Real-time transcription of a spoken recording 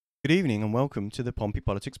Good evening and welcome to the Pompey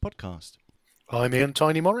Politics Podcast. I'm Ian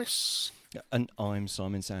Tiny Morris. And I'm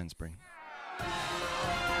Simon Sansbury.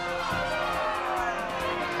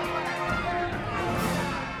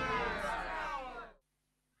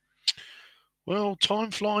 Well,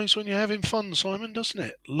 time flies when you're having fun, Simon, doesn't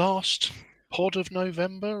it? Last pod of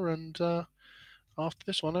November, and after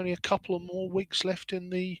this one, only a couple of more weeks left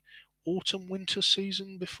in the autumn-winter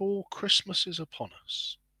season before Christmas is upon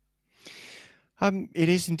us. It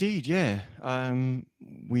is indeed, yeah.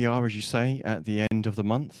 We are, as you say, at the end of the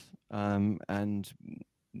month, and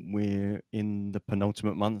we're in the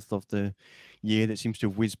penultimate month of the year that seems to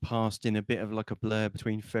have whizzed past in a bit of like a blur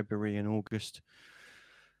between February and August.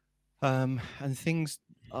 And things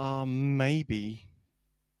are maybe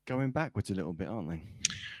going backwards a little bit, aren't they?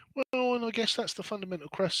 Well, and I guess that's the fundamental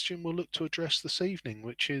question we'll look to address this evening,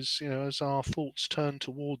 which is, as our thoughts turn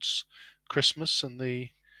towards Christmas and the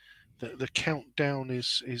countdown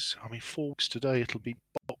is, I mean, 4 weeks today, it'll be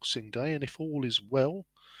Boxing Day, and if all is well,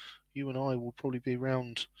 you and I will probably be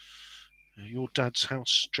around your dad's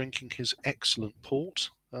house drinking his excellent port,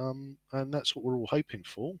 and that's what we're all hoping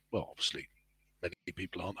for. Well, obviously, many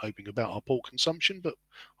people aren't hoping about our port consumption, but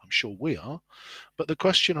I'm sure we are. But the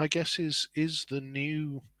question, I guess, is the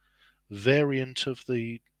new variant of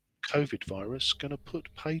the COVID virus going to put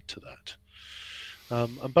paid to that?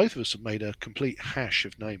 And both of us have made a complete hash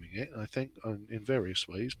of naming it, I think, in various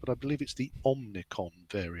ways, but I believe it's the Omicron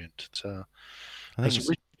variant. I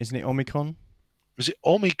think isn't it Omicron? Is it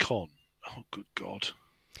Omicron? Oh, good God.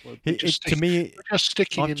 Well, To me, just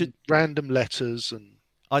sticking in random letters and...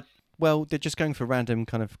 Well, they're just going for random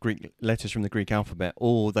kind of Greek letters from the Greek alphabet,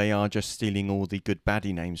 or they are just stealing all the good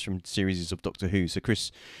baddie names from series of Doctor Who. So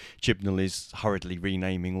Chris Chibnall is hurriedly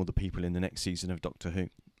renaming all the people in the next season of Doctor Who.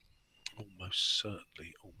 Almost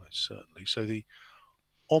certainly, almost certainly. So the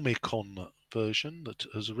Omicron version that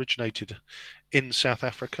has originated in South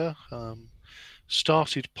Africa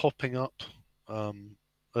started popping up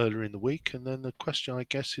earlier in the week, and then the question, I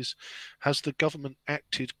guess, is: has the government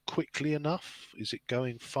acted quickly enough? Is it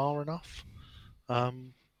going far enough,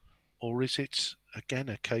 or is it again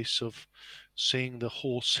a case of seeing the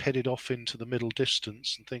horse headed off into the middle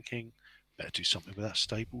distance and thinking, better do something with that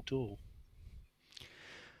stable door?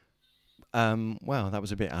 Well, that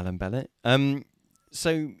was a bit Alan Bennett.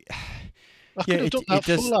 So, I could have done that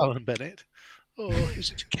full Alan Bennett. Or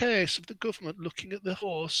is it a case of the government looking at the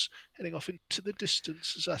horse heading off into the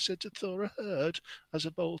distance, as I said to Thora Hird, as I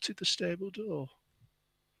bolted the stable door?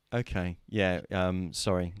 Okay, yeah.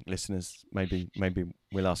 Sorry, listeners. Maybe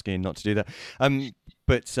we'll ask Ian not to do that.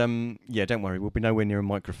 But yeah, don't worry. We'll be nowhere near a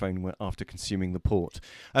microphone after consuming the port.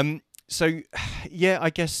 So, yeah, I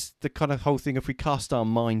guess the kind of whole thing. If we cast our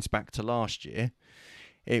minds back to last year,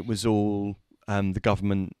 it was all the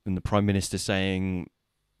government and the Prime Minister saying,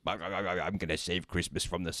 I'm going to save Christmas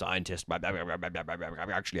from the scientists.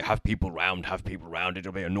 Actually, have people round.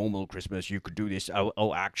 It'll be a normal Christmas. You could do this.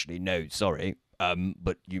 Oh, actually, no, sorry.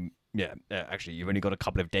 But actually, you've only got a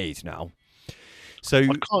couple of days now. So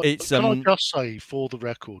can I just say, for the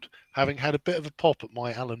record, having had a bit of a pop at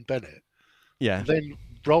my Alan Bennett, then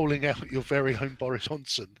rolling out your very own Boris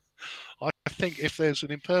Johnson, I think if there's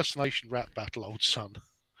an impersonation rap battle, old son,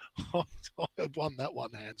 I won that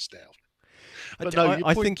one hands down. But no,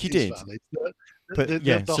 I think you did.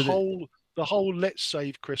 The whole let's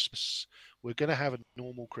save Christmas. We're going to have a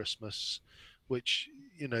normal Christmas, which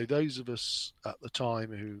those of us at the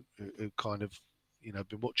time who kind of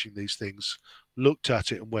been watching these things looked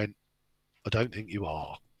at it and went, I don't think you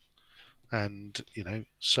are. And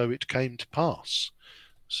so it came to pass.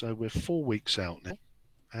 So we're 4 weeks out now,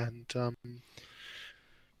 and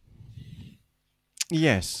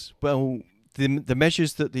yes, well, the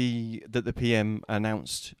measures that the PM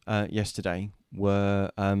announced yesterday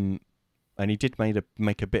were, and he did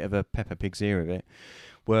make a bit of a Peppa Pig's ear of it,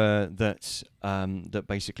 were that that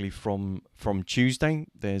basically from Tuesday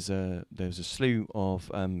there's a slew of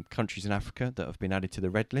countries in Africa that have been added to the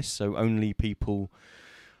red list. So only people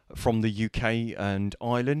from the UK and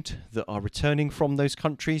Ireland that are returning from those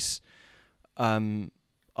countries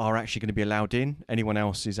are actually going to be allowed in. Anyone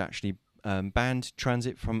else is actually banned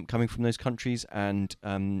transit from coming from those countries, and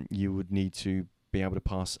you would need to be able to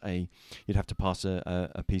pass you'd have to pass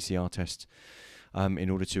a PCR test in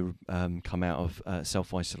order to come out of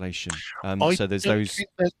self-isolation. So there's those.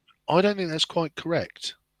 I don't think that's quite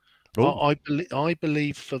correct. I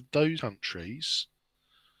believe for those countries,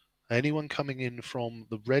 anyone coming in from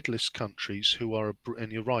the red list countries who are, and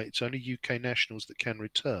you're right, it's only UK nationals that can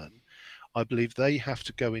return. I believe they have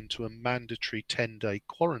to go into a mandatory 10-day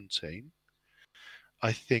quarantine.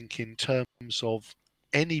 I think in terms of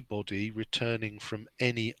anybody returning from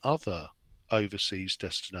any other overseas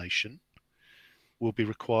destination will be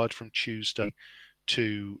required from Tuesday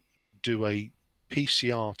to do a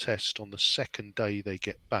PCR test on the second day they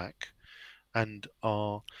get back, and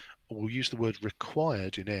are, we'll use the word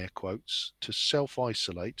required in air quotes, to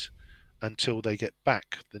self-isolate until they get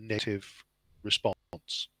back the negative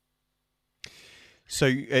response.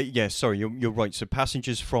 So sorry, you're right. So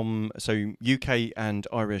passengers from UK and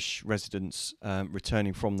Irish residents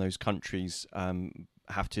returning from those countries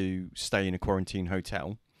have to stay in a quarantine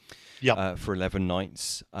hotel for 11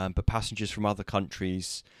 nights. But passengers from other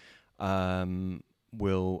countries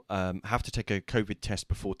will have to take a COVID test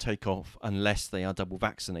before takeoff unless they are double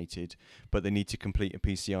vaccinated, but they need to complete a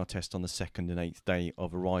PCR test on the 2nd and 8th day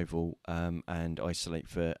of arrival and isolate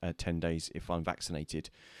for 10 days if unvaccinated.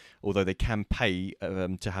 Although they can pay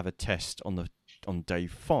to have a test on day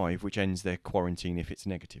 5, which ends their quarantine if it's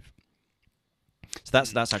negative. So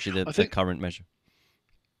that's actually the current measure.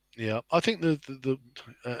 Yeah, I think the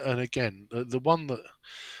and again the one that,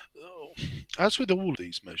 as with all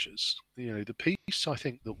these measures, the piece I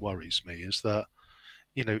think that worries me is that,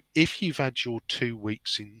 if you've had your 2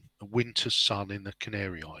 weeks in winter sun in the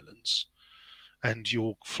Canary Islands, and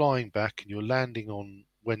you're flying back and you're landing on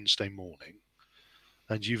Wednesday morning,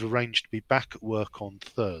 and you've arranged to be back at work on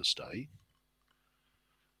Thursday,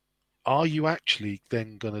 are you actually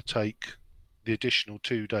then going to take the additional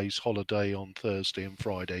 2 days holiday on Thursday and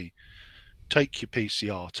Friday, take your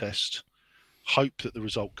PCR test, hope that the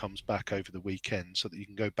result comes back over the weekend so that you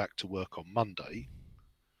can go back to work on Monday?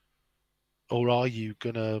 Or are you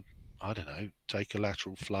going to, I don't know, take a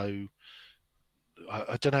lateral flow?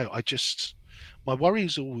 I don't know. My worry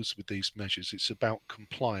is always with these measures, it's about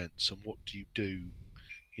compliance and what do you do?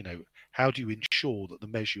 How do you ensure that the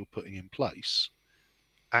measure you're putting in place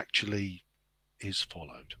actually is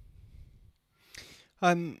followed?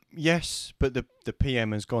 Yes, but the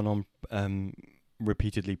PM has gone on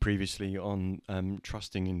repeatedly previously on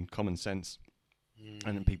trusting in common sense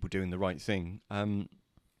and people doing the right thing.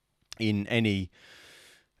 In any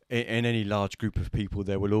large group of people,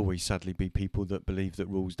 there will always sadly be people that believe that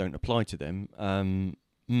rules don't apply to them.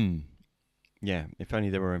 Yeah, if only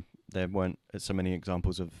there weren't so many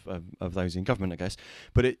examples of those in government, I guess.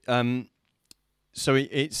 But I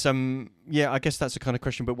guess that's a kind of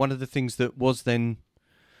question. But one of the things that was then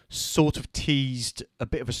sort of teased, a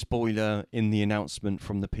bit of a spoiler in the announcement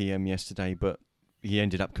from the PM yesterday, but he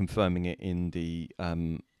ended up confirming it in the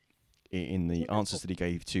answers that he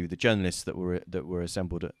gave to the journalists that were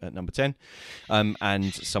assembled at Number 10,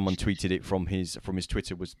 and someone tweeted it from his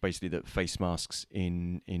Twitter, was basically that face masks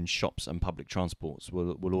in shops and public transports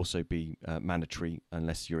will also be mandatory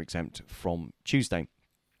unless you're exempt from Tuesday.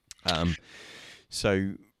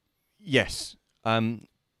 So yes, but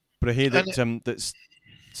I hear that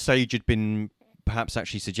Sage had been perhaps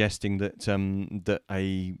actually suggesting that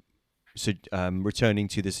returning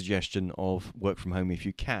to the suggestion of work from home if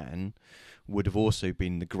you can would have also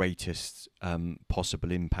been the greatest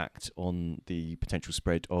possible impact on the potential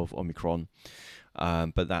spread of Omicron,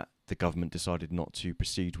 but that the government decided not to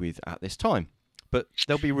proceed with at this time. But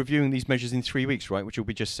they'll be reviewing these measures in 3 weeks, right? Which will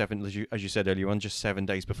be just seven, as you said earlier on, just 7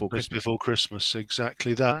 days before Christmas. Before Christmas,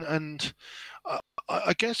 exactly that. And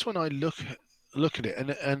I guess when I look at it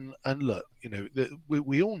and look,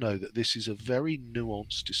 we all know that this is a very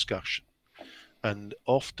nuanced discussion, and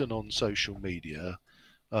often on social media,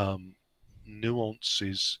 nuance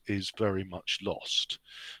is very much lost.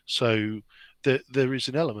 So there is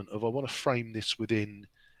an element of, I want to frame this within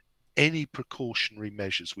any precautionary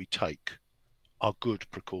measures we take are good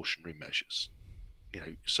precautionary measures.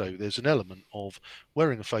 So there's an element of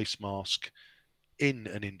wearing a face mask in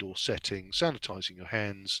an indoor setting, sanitizing your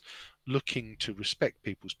hands, looking to respect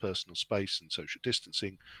people's personal space and social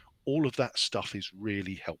distancing. All of that stuff is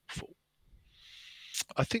really helpful.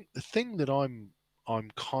 I think the thing that I'm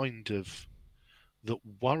kind of, that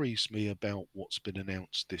worries me about what's been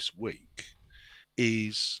announced this week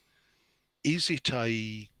is it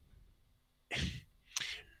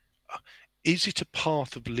a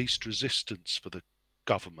path of least resistance for the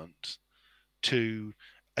government to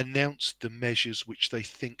announce the measures which they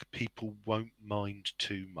think people won't mind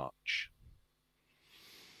too much?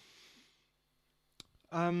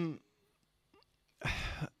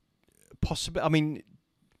 Possibly. I mean,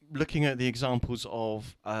 looking at the examples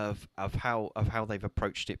of how they've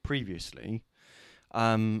approached it previously,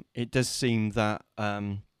 it does seem that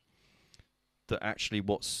that actually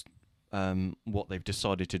what they've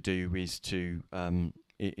decided to do is to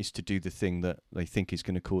do the thing that they think is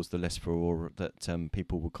going to cause the less furore that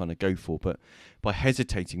people will kind of go for. But by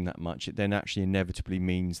hesitating that much, it then actually inevitably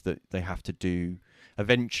means that they have to do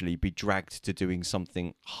eventually be dragged to doing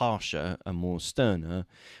something harsher and more sterner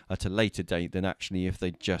at a later date than actually if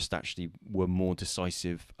they just actually were more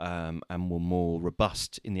decisive and were more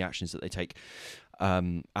robust in the actions that they take at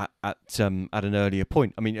an earlier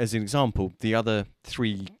point. I mean, as an example, the other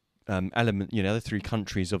three other three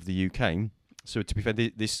countries of the UK. So to be fair,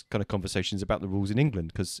 this kind of conversation is about the rules in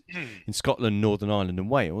England, because in Scotland, Northern Ireland, and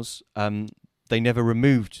Wales, they never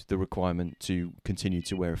removed the requirement to continue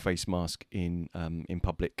to wear a face mask in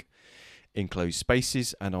public enclosed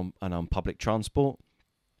spaces and on public transport.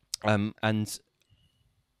 And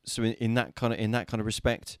so in that kind of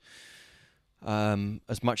respect,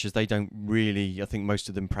 as much as they don't really, I think most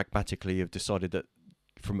of them pragmatically have decided that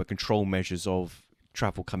from a control measures of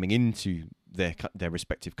travel coming into their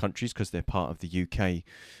respective countries, because they're part of the UK,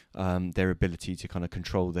 their ability to kind of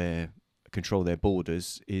control their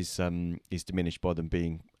borders is diminished by them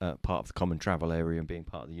being part of the common travel area and being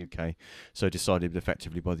part of the UK. So decided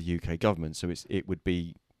effectively by the UK government. So it would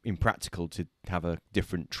be impractical to have a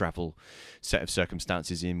different travel set of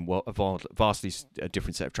circumstances a vastly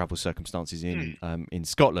different set of travel circumstances in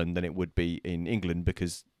Scotland than it would be in England,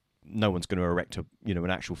 because no one's going to erect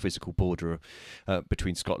an actual physical border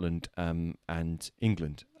between Scotland and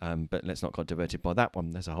England. But let's not get diverted by that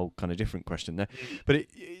one. There's a whole kind of different question there. But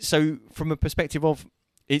so from a perspective of,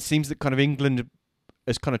 it seems that kind of England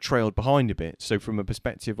has kind of trailed behind a bit. So from a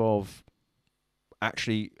perspective of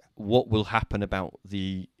actually what will happen about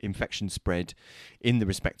the infection spread in the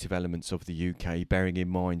respective elements of the UK, bearing in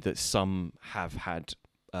mind that some have had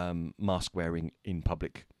mask wearing in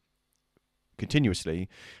public continuously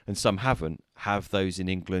and some haven't, have those in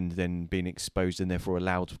England then been exposed and therefore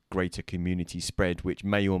allowed greater community spread, which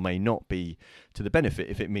may or may not be to the benefit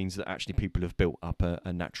if it means that actually people have built up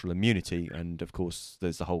a natural immunity. And of course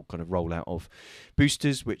there's the whole kind of rollout of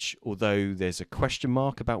boosters, which, although there's a question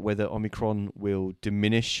mark about whether Omicron will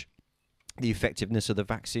diminish the effectiveness of the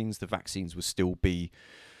vaccines will still be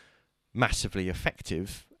massively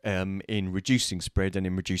effective in reducing spread and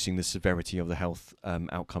in reducing the severity of the health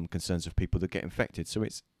outcome concerns of people that get infected. So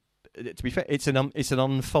it's, to be fair, it's an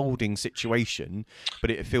unfolding situation, but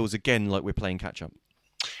it feels again like we're playing catch up.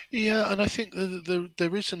 Yeah, and I think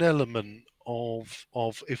there is an element of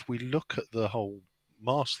if we look at the whole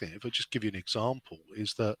mask thing. If I just give you an example,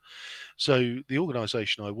 is that so the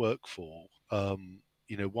organisation I work for.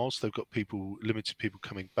 Whilst they've got limited people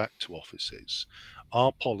coming back to offices,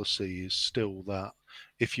 our policy is still that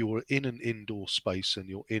if you're in an indoor space and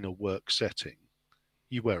you're in a work setting,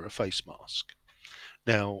 you wear a face mask.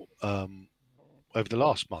 Now, over the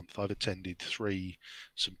last month, I've attended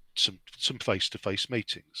some face-to-face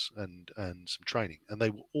meetings and some training, and they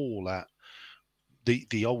were all at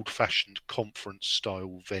the old-fashioned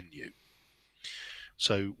conference-style venue.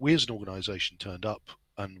 So we as an organisation turned up,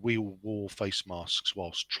 and we all wore face masks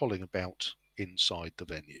whilst trolling about inside the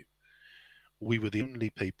venue. We were the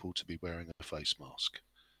only people to be wearing a face mask.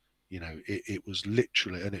 It was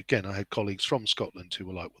literally, and again, I had colleagues from Scotland who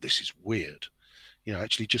were like, well, this is weird.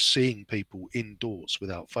 Actually just seeing people indoors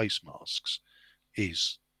without face masks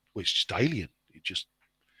is just alien. You just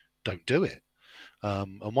don't do it.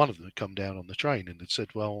 And one of them had come down on the train and had said,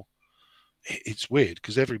 well, it's weird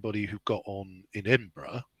because everybody who got on in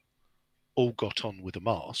Edinburgh all got on with a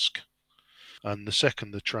mask, and the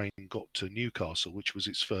second the train got to Newcastle, which was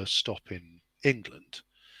its first stop in England,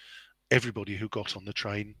 everybody who got on the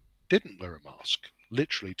train didn't wear a mask,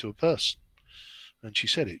 literally to a person. And she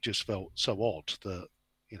said it just felt so odd that,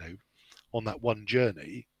 on that one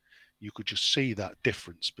journey, you could just see that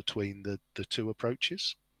difference between the two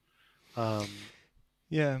approaches.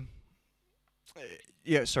 Yeah,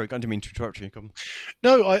 sorry, I didn't mean to interrupt you. Come.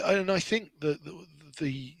 No, I think that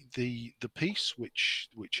the piece which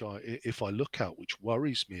if I look at, which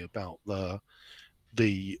worries me about the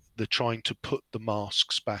trying to put the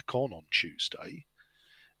masks back on Tuesday,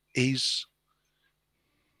 is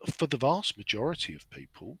for the vast majority of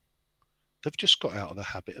people, they've just got out of the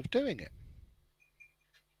habit of doing it.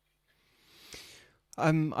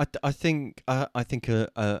 I think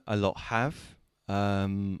a lot have,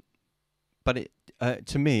 but it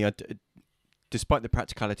to me, despite the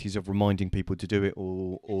practicalities of reminding people to do it,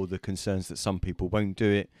 or the concerns that some people won't do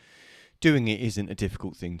it, doing it isn't a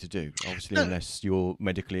difficult thing to do, obviously, unless you're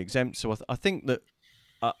medically exempt. So I think that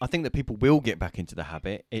people will get back into the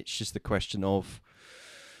habit. It's just the question of,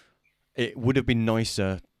 it would have been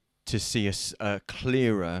nicer to see a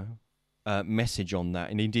clearer message on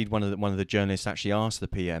that. And indeed, one of the journalists actually asked the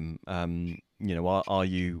PM, are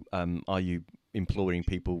you imploring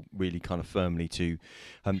people really kind of firmly to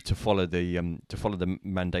follow the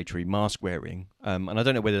mandatory mask wearing. And I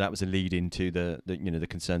don't know whether that was a lead into the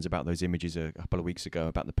concerns about those images a couple of weeks ago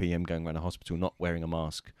about the PM going around a hospital not wearing a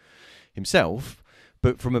mask himself.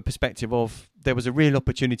 But from a perspective of, there was a real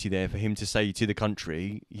opportunity there for him to say to the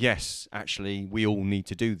country, yes, actually, we all need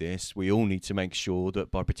to do this. We all need to make sure that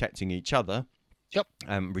by protecting each other, Yep.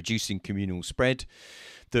 Reducing communal spread,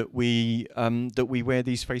 that we wear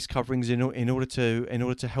these face coverings in order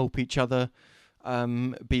to help each other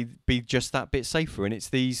be just that bit safer. And it's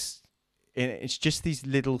just these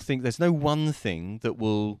little things. There's no one thing that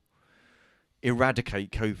will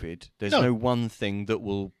eradicate COVID. There's no one thing that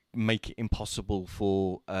will make it impossible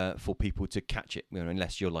for people to catch it,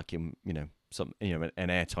 unless you're like in an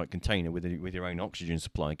airtight container with your own oxygen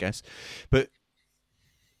supply, I guess. But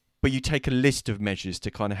you take a list of measures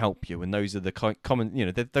to kind of help you, and those are the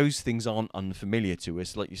common. Those things aren't unfamiliar to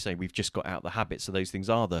us. Like you say, we've just got out the habit. So those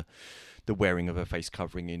things are the wearing of a face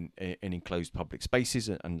covering in enclosed public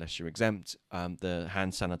spaces, unless you're exempt, the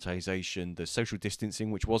hand sanitization, the social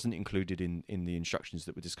distancing, which wasn't included in the instructions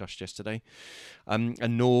that were discussed yesterday, and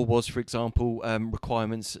nor was, for example,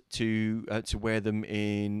 requirements to wear them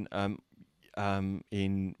in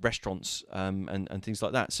restaurants and things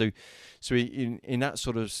like that. So in that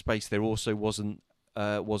sort of space, there also wasn't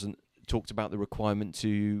talked about the requirement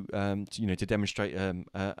to demonstrate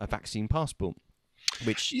a vaccine passport,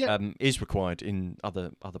 which is required in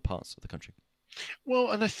other parts of the country.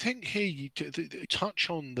 Well, and I think here you touch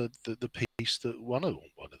on the piece that one of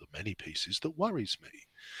the many pieces that worries me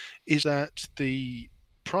is that the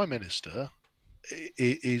Prime Minister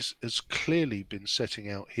has clearly been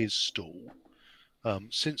setting out his stall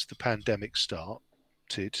since the pandemic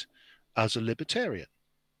started as a libertarian.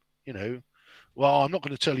 Well, I'm not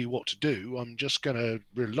going to tell you what to do. I'm just going to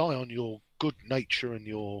rely on your good nature and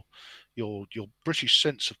your British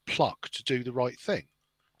sense of pluck to do the right thing.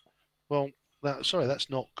 Well, that's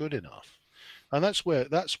not good enough. And that's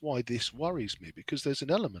why this worries me, because there's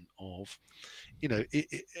an element of,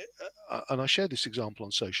 and I shared this example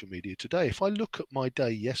on social media today. If I look at my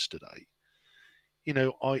day yesterday,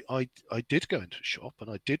 I did go into a shop and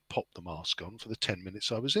I did pop the mask on for the 10 minutes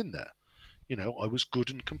I was in there. I was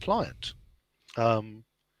good and compliant. Then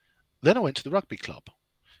I went to the rugby club,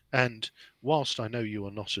 and whilst I know you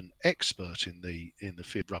are not an expert in the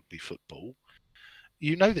field of rugby football,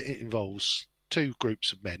 you know that it involves two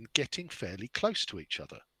groups of men getting fairly close to each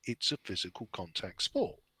other. It's a physical contact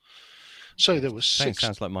sport. So there was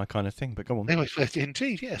Sounds like my kind of thing, but go on. Anyway,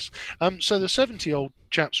 indeed, yes. So the 70-old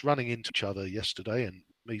chaps running into each other yesterday, and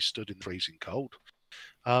me stood in the freezing cold.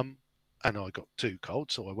 And I got too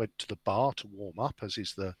cold, so I went to the bar to warm up, as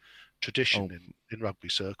is the tradition in rugby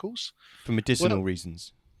circles. For medicinal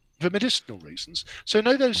reasons. For medicinal reasons. So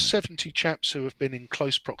now those 70 chaps who have been in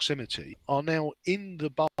close proximity are now in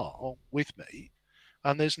the bar with me,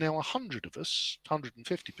 and there's now 100 of us,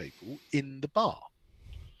 150 people in the bar.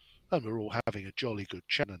 And we're all having a jolly good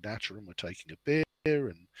chat and natter, and we're taking a beer,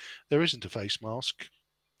 and there isn't a face mask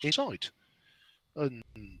inside. And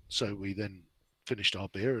so we then finished our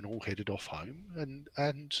beer and all headed off home. And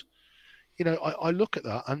I look at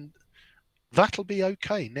that, and that'll be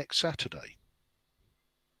okay next Saturday.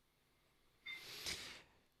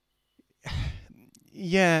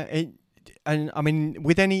 Yeah, and I mean,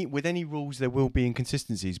 with any rules, there will be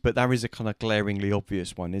inconsistencies, but there is a kind of glaringly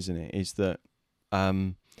obvious one, isn't it? Is that,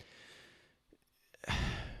 and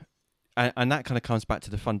that kind of comes back to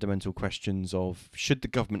the fundamental questions of, should the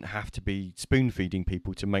government have to be spoon-feeding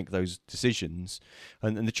people to make those decisions?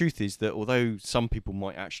 And the truth is that although some people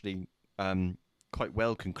might actually quite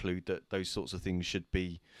well conclude that those sorts of things should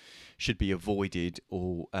be avoided,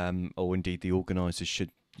 or indeed the organisers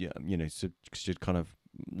should kind of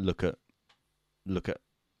look at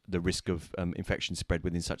the risk of infection spread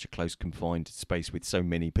within such a close confined space with so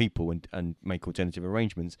many people, and make alternative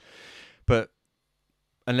arrangements. But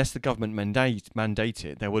unless the government mandate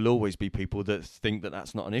it, there will always be people that think that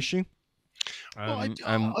that's not an issue. I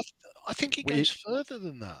think it goes further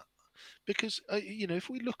than that, because if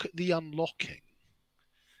we look at the unlocking,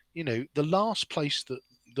 the last place that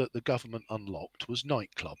the government unlocked was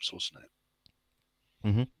nightclubs, wasn't it?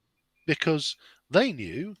 Mm-hmm. Because they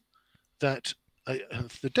knew that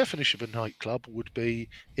the definition of a nightclub would be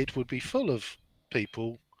full of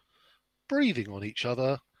people breathing on each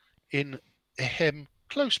other in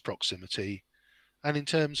close proximity. And in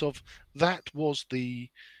terms of that was you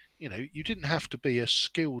didn't have to be a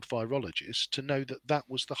skilled virologist to know that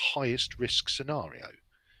was the highest risk scenario,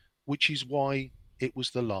 which is why it was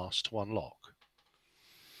the last to unlock.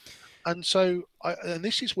 And so, and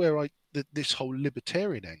this is where this whole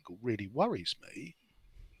libertarian angle really worries me,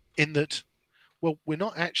 in that, well, we're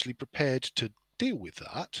not actually prepared to deal with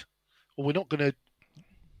that, or we're not going to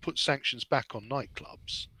put sanctions back on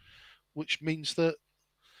nightclubs, which means that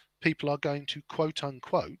people are going to, quote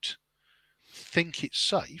unquote, think it's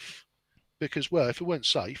safe because, well, if it weren't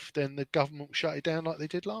safe, then the government will shut it down like they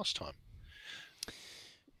did last time.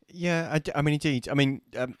 Yeah, I mean, indeed. I mean,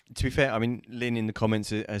 to be fair, I mean, Lynn in the comments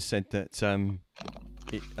has said that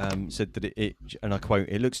it, and I quote,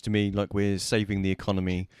 "It looks to me like we're saving the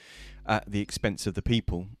economy at the expense of the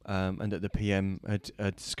people," and that the PM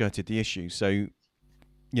had skirted the issue. So, you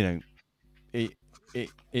know,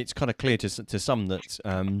 it's kind of clear to some that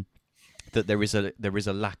that there is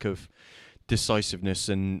a lack of decisiveness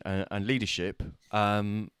and leadership,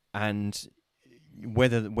 and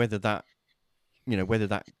whether that whether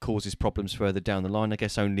that causes problems further down the line, I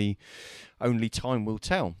guess only time will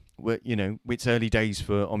tell. It's early days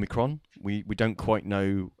for Omicron. We don't quite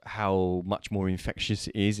know how much more infectious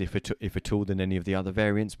it is, if at all, than any of the other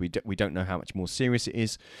variants. We don't know how much more serious it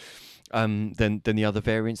is than the other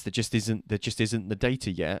variants. There just isn't the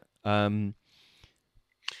data yet.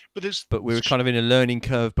 But we were kind of in a learning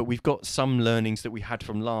curve. But we've got some learnings that we had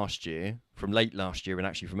from last year, from late last year, and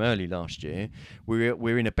actually from early last year.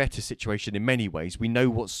 We're in a better situation in many ways. We know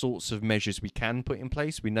what sorts of measures we can put in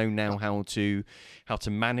place. We know now how to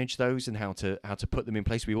manage those and how to put them in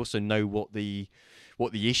place. We also know what the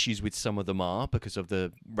issues with some of them are, because of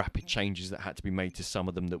the rapid changes that had to be made to some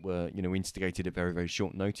of them that were instigated at very, very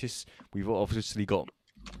short notice. We've obviously got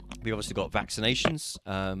vaccinations,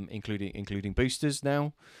 including boosters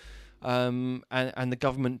now, and the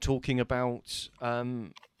government talking about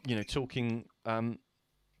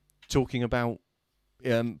talking about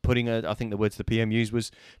putting I think the words the PM used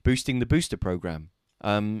was boosting the booster program.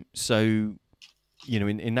 So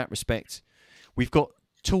in that respect, we've got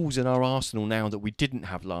tools in our arsenal now that we didn't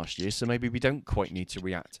have last year. So maybe we don't quite need to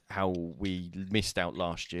react how we missed out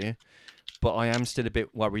last year. But I am still a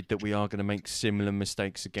bit worried that we are going to make similar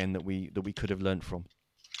mistakes again that we could have learned from.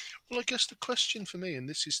 Well, I guess the question for me, and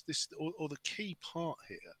this is or the key part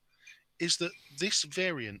here, is that this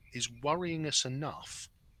variant is worrying us enough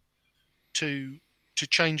to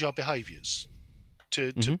change our behaviours,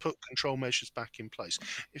 to put control measures back in place.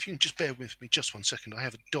 If you can just bear with me just 1 second, I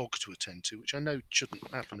have a dog to attend to, which I know shouldn't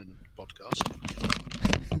happen in a podcast.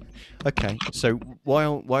 Okay, so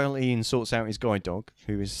while Ian sorts out his guide dog,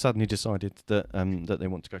 who has suddenly decided that that they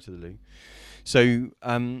want to go to the loo, so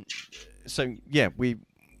yeah,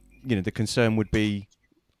 the concern would be: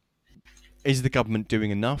 is the government doing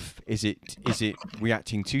enough? Is it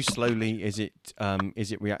reacting too slowly? Is it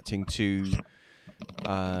reacting too?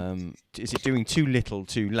 Is it doing too little,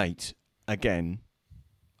 too late? Again,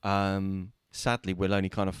 sadly, we'll only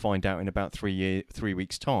kind of find out in about 3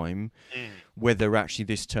 weeks' time whether actually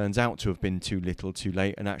this turns out to have been too little, too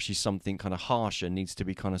late, and actually something kind of harsher needs to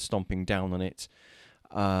be kind of stomping down on it.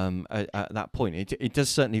 At that point, it does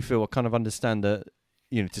certainly feel. I kind of understand that,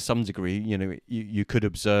 to some degree, you could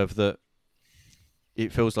observe that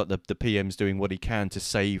it feels like the PM's doing what he can to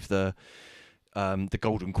save the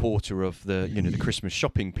golden quarter of the Christmas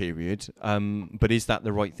shopping period. But is that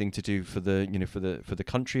the right thing to do for the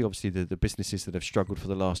country? Obviously, the businesses that have struggled for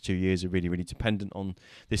the last 2 years are really, really dependent on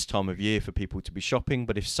this time of year for people to be shopping.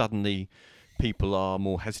 But if suddenly people are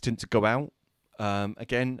more hesitant to go out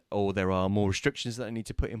again, or there are more restrictions that they need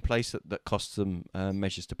to put in place that cost them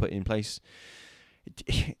measures to put in place,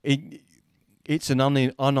 it's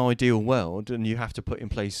an unideal world, and you have to put in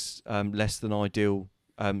place less than ideal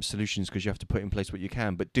solutions, because you have to put in place what you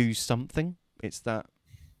can, but do something. It's that.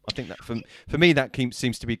 I think that for me that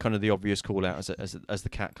seems to be kind of the obvious call out as the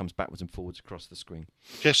cat comes backwards and forwards across the screen.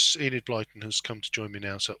 Yes, Enid Blyton has come to join me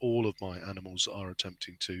now, so all of my animals are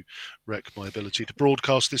attempting to wreck my ability to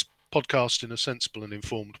broadcast this podcast in a sensible and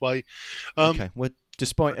informed way. Okay, well,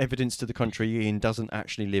 despite evidence to the contrary, Ian doesn't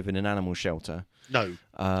actually live in an animal shelter. No.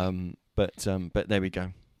 But there we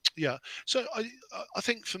go. Yeah, so I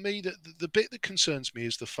think for me the bit that concerns me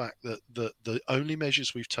is the fact that the only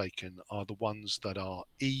measures we've taken are the ones that are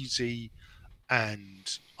easy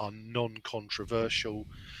and are non-controversial.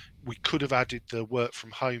 We could have added the work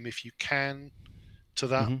from home if you can to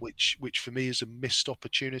that, which for me is a missed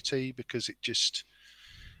opportunity, because it just.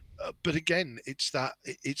 But again, it's that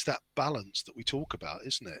balance that we talk about,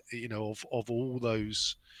 isn't it? Of all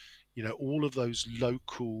those, all of those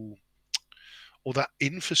local, or that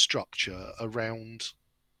infrastructure around,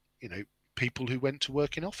 people who went to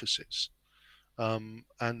work in offices, and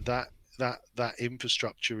that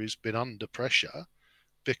infrastructure has been under pressure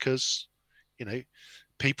because,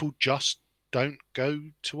 people just don't go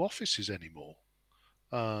to offices anymore.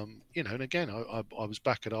 And again, I was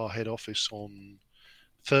back at our head office on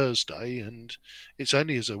Thursday, and it's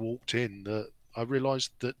only as I walked in that I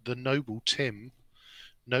realised that the noble Tim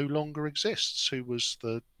no longer exists, who was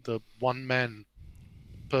the one man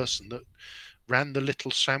person that ran the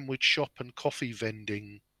little sandwich shop and coffee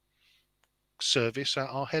vending service at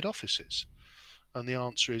our head offices. And the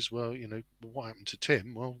answer is, well, what happened to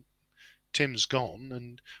Tim? Well, Tim's gone,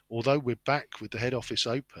 and although we're back with the head office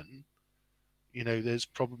open, there's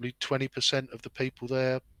probably 20% of the people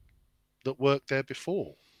there that worked there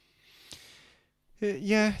before.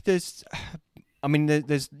 Yeah, there's. I mean,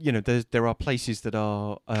 there are places that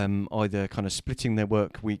are either kind of splitting their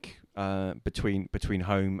work week between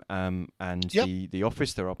home and Yep. the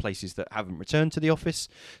office. There are places that haven't returned to the office,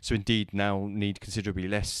 so indeed now need considerably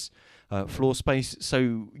less floor space.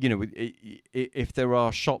 So if there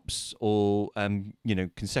are shops or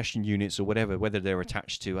concession units or whatever, whether they're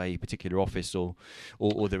attached to a particular office or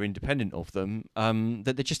they're independent of them,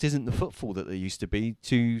 that there just isn't the footfall that there used to be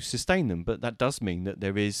to sustain them. But that does mean that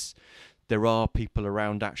there are people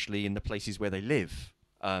around actually in the places where they live.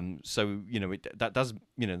 So that does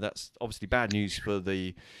that's obviously bad news for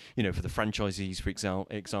the for the franchisees, for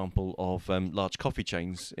example, of large coffee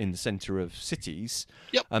chains in the centre of cities.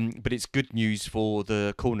 Yep. But it's good news for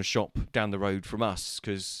the corner shop down the road from us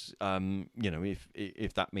because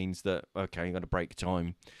if that means that okay, I'm going to break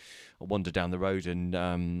time, I'll wander down the road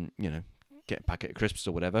and get a packet of crisps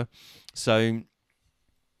or whatever. So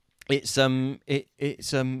it's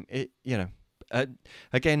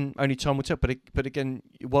again, only time will tell. But again,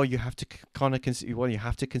 while you have to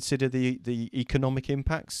consider the economic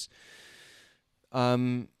impacts,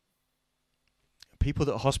 people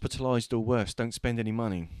that are hospitalised or worse don't spend any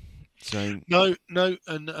money. So no,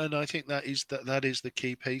 and I think that is the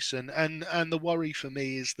key piece, and the worry for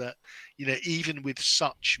me is that even with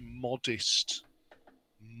such modest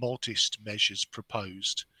measures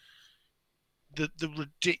proposed, the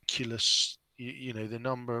ridiculous the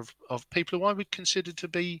number of people who I would consider to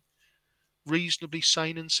be reasonably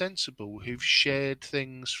sane and sensible who've shared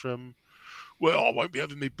things from, well, I won't be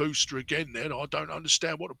having my booster again then. I don't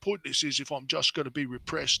understand what the point this is if I'm just going to be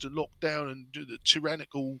repressed and locked down and the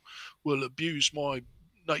tyrannical will abuse my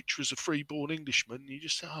nature as a freeborn Englishman. You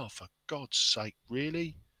just say, oh, for God's sake,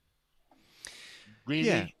 really?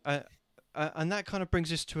 yeah. Really? And that kind of brings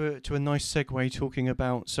us to a nice segue talking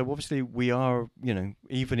about. So obviously we are,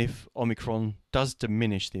 even if Omicron does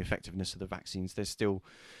diminish the effectiveness of the vaccines, they're still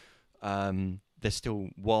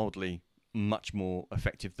wildly much more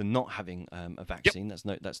effective than not having a vaccine.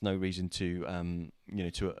 Yep. That's no reason to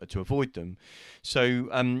to avoid them.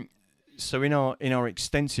 So so in our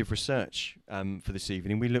extensive research for this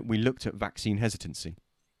evening, we looked at vaccine hesitancy.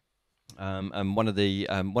 And one of the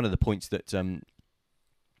points that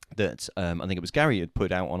I think it was Gary had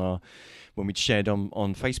put out on when we'd shared on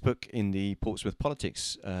Facebook in the Portsmouth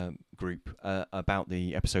Politics group about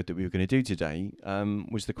the episode that we were going to do today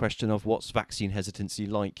was the question of what's vaccine hesitancy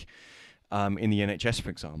like in the NHS, for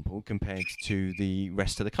example, compared to the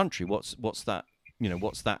rest of the country. What's that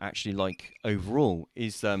actually like overall?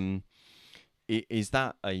 Is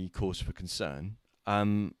that a cause for concern?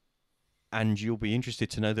 And you'll be interested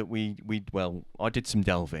to know that I did some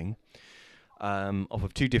delving. Off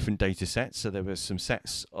of two different data sets. So there were some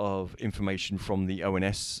sets of information from the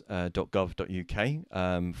ons.gov.uk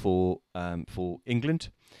for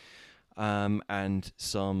England, and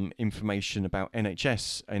some information about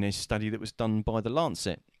NHS in a study that was done by the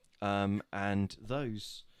Lancet. And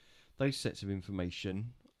those sets of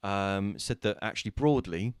information said that actually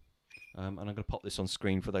broadly, and I'm going to pop this on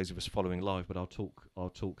screen for those of us following live, but I'll talk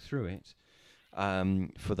through it.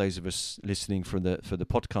 For those of us listening for the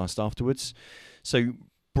podcast afterwards. So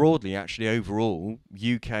broadly, actually, overall,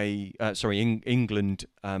 England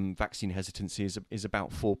vaccine hesitancy is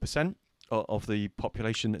about 4% of the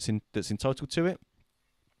population that's entitled to it.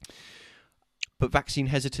 But vaccine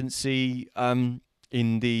hesitancy in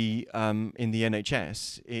the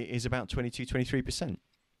NHS is about 22-23%.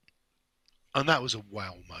 And that was a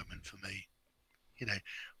wow moment for me.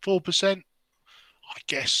 4%, I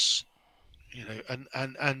guess.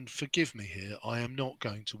 And forgive me here, I am not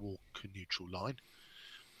going to walk a neutral line.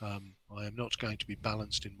 I am not going to be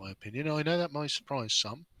balanced in my opinion. I know that might surprise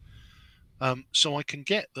some. So I can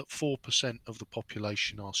get that 4% of the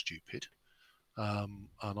population are stupid, and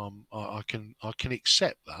I can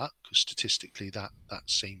accept that because statistically that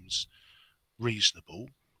seems reasonable.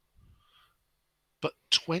 But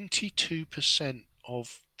 22%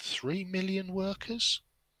 of 3 million workers.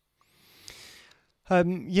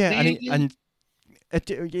 Yeah, really? and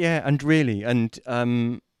really, and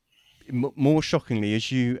more shockingly,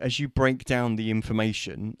 as you break down the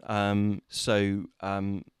information,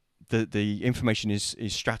 the information is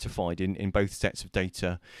stratified in both sets of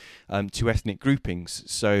data to ethnic groupings.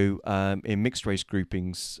 So in mixed race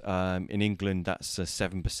groupings, in England that's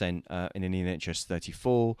 7%, and in the NHS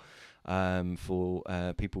 34. For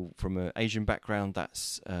people from an Asian background,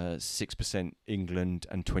 that's 6% England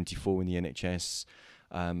and 24 in the NHS.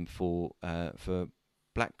 For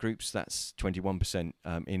black groups, that's 21%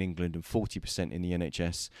 in England and 40% in the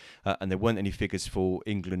NHS. And there weren't any figures for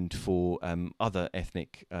England for other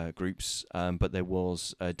ethnic groups, but there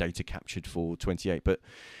was data captured for 28. But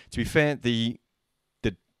to be fair,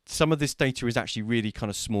 some of this data is actually really kind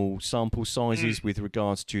of small sample sizes with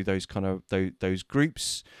regards to those kind of those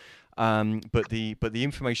groups. But the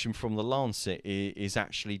information from the Lancet is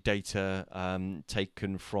actually data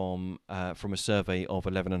taken from a survey of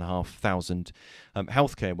 11,500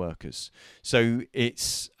 healthcare workers. So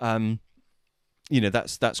it's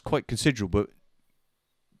that's quite considerable. But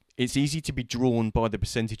it's easy to be drawn by the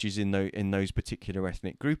percentages in those particular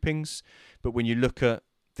ethnic groupings. But when you look at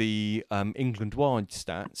the England-wide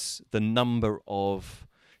stats, the number of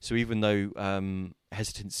so even though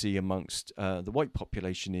hesitancy amongst the white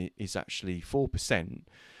population is actually 4%,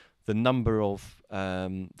 the number of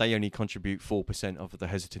they only contribute 4% of the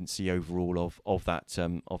hesitancy overall of that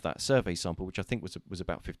survey sample, which I think was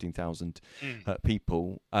about 15,000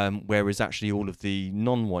 people, whereas actually all of the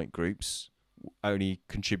non-white groups only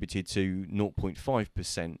contributed to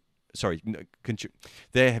 0.5%. Sorry,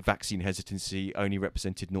 their vaccine hesitancy only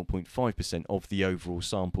represented 0.5% of the overall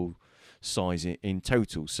sample size in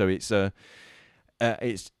total. So it says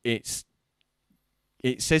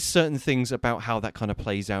certain things about how that kind of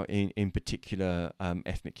plays out in particular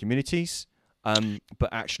ethnic communities,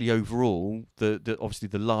 but actually overall the obviously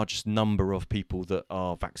the largest number of people that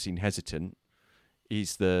are vaccine hesitant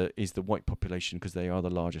is the white population, because they are the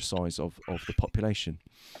largest size of the population.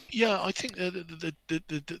 Yeah, I think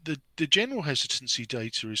the general hesitancy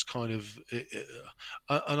data is kind of,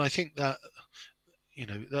 and I think that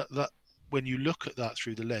that when you look at that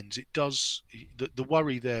through the lens, it does. The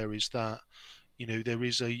worry there is that there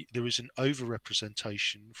is an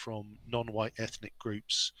overrepresentation from non-white ethnic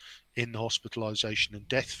groups in the hospitalisation and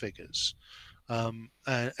death figures, and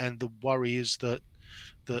the worry is that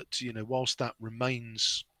whilst that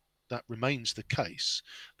remains the case,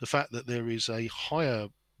 the fact that there is a higher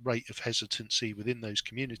rate of hesitancy within those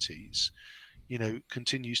communities,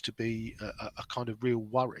 continues to be a kind of real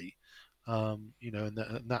worry. And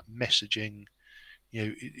that messaging,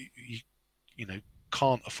 you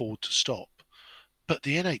can't afford to stop. But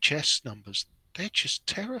the NHS numbers, they're just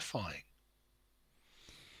terrifying.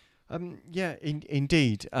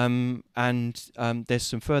 Indeed. And there's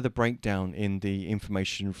some further breakdown in the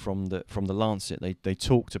information from the Lancet. They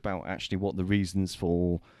talked about actually what the reasons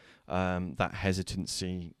for that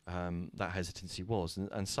hesitancy was,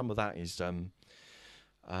 and some of that is, to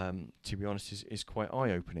be honest, is quite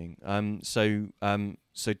eye-opening. So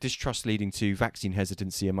distrust leading to vaccine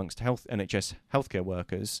hesitancy amongst NHS healthcare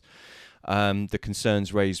workers. The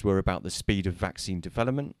concerns raised were about the speed of vaccine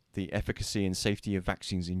development, the efficacy and safety of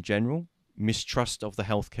vaccines in general, mistrust of the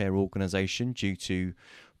healthcare organisation due to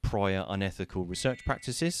prior unethical research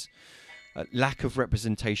practices, lack of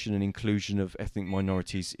representation and inclusion of ethnic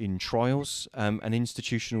minorities in trials, and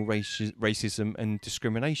institutional racism and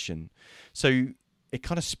discrimination. So it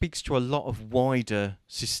kind of speaks to a lot of wider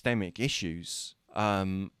systemic issues,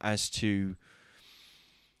 as to,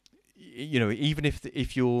 even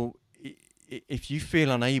if you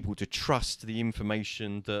feel unable to trust the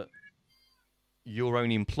information that your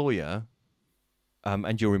own employer,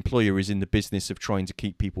 and your employer is in the business of trying to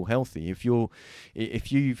keep people healthy, if you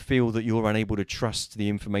feel that you're unable to trust the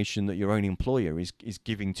information that your own employer is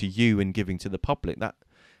giving to you and giving to the public,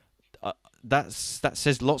 that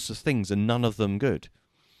says lots of things, and none of them good.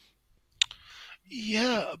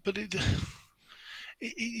 Yeah, but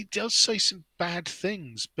it does say some bad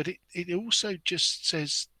things, but it also just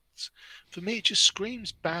says, for me, it just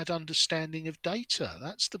screams bad understanding of data.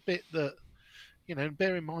 That's the bit that,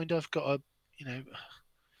 bear in mind, I've got a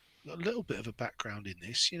little bit of a background in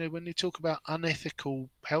this. When they talk about unethical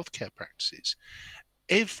healthcare practices,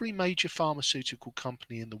 every major pharmaceutical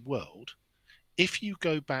company in the world, if you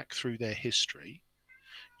go back through their history,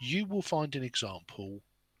 you will find an example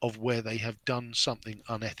of where they have done something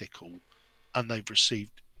unethical and they've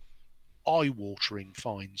received eye-watering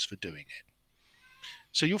fines for doing it.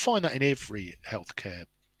 So you'll find that in every healthcare,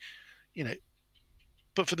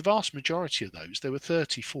 but for the vast majority of those, they were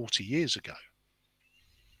 30, 40 years ago.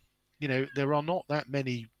 There are not that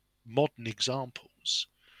many modern examples.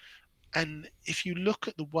 And if you look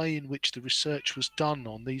at the way in which the research was done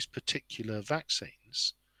on these particular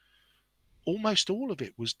vaccines, almost all of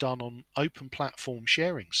it was done on open platform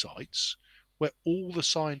sharing sites where all the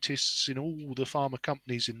scientists in all the pharma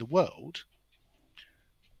companies in the world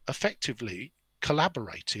effectively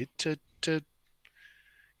collaborated to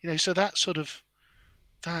so that sort of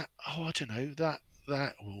that I don't know that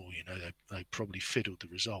they probably fiddled the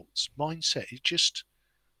results mindset. It just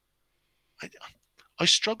I, I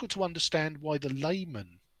struggle to understand why the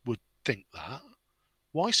layman would think that,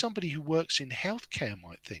 why somebody who works in healthcare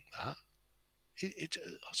might think that.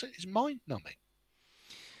 It's mind numbing.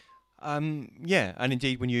 Yeah, and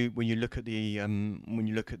indeed, when you look at the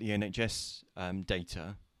NHS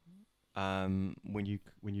data, when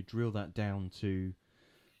you drill that down to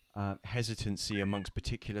hesitancy amongst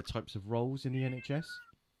particular types of roles in the NHS,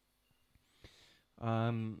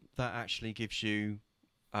 that actually gives you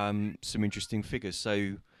some interesting figures.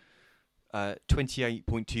 So,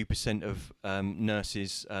 28.2% of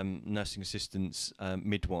nurses, nursing assistants,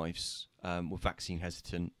 midwives were vaccine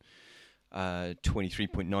hesitant.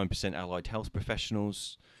 23.9% allied health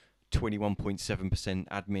professionals, 21.7%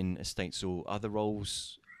 admin, estates or other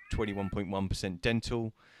roles, 21.1%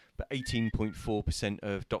 dental, but 18.4%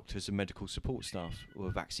 of doctors and medical support staff were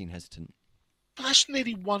vaccine hesitant. But that's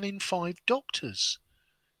nearly 1 in 5 doctors.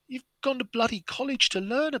 You've gone to bloody college to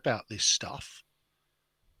learn about this stuff,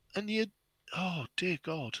 and oh dear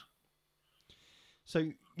God.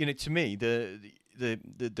 So to me, the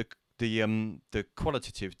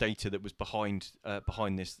qualitative data that was behind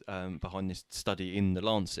this study in the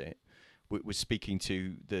Lancet was speaking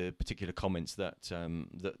to the particular comments that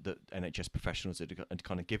that NHS professionals had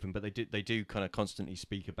kind of given, but they do kind of constantly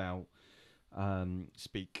speak about the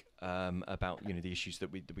issues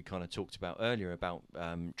that we kind of talked about earlier about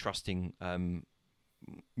trusting.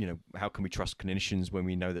 How can we trust clinicians when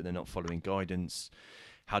we know that they're not following guidance?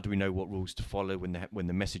 How do we know what rules to follow when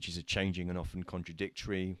the messages are changing and often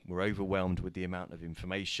contradictory? We're overwhelmed with the amount of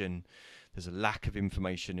information. There's a lack of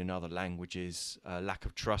information in other languages, a lack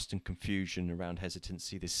of trust and confusion around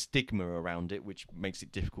hesitancy. There's stigma around it, which makes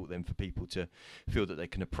it difficult then for people to feel that they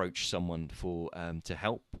can approach someone to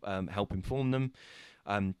help inform them.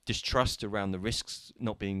 Distrust around the risks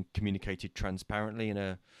not being communicated transparently,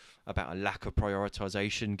 and about a lack of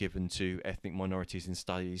prioritisation given to ethnic minorities in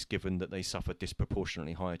studies, given that they suffer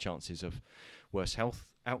disproportionately higher chances of worse health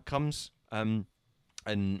outcomes.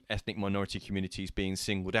 And ethnic minority communities being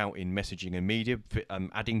singled out in messaging and media,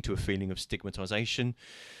 adding to a feeling of stigmatisation,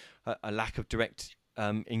 a lack of direct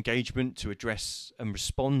engagement to address and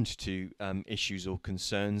respond to issues or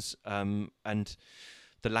concerns, and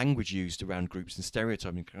the language used around groups and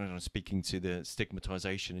stereotyping, kind of speaking to the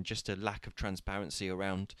stigmatisation, and just a lack of transparency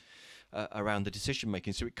around the decision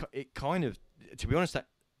making. So it kind of, to be honest, that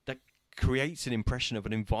creates an impression of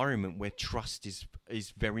an environment where trust is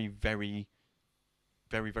very, very,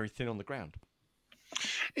 very, very thin on the ground.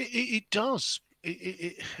 It does.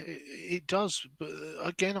 It does. But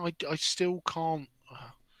again, I still can't.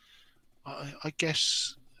 I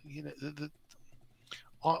guess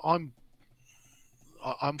I'm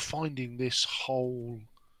finding this whole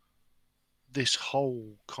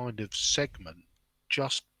kind of segment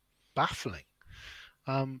just baffling,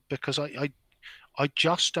 because I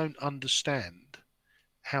just don't understand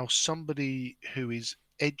how somebody who is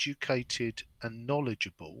educated and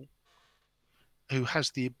knowledgeable, who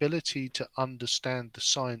has the ability to understand the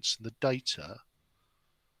science and the data,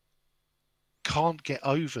 can't get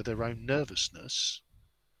over their own nervousness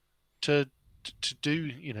to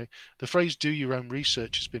do, the phrase "do your own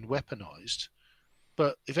research" has been weaponized.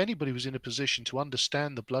 But if anybody was in a position to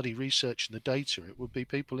understand the bloody research and the data, it would be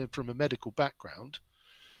people from a medical background.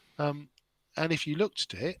 And if you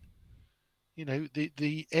looked at it,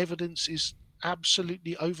 the evidence is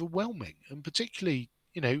absolutely overwhelming. And particularly,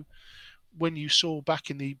 when you saw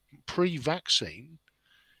back in the pre-vaccine,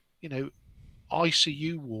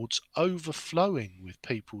 ICU wards overflowing with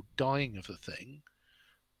people dying of the thing,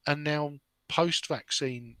 and now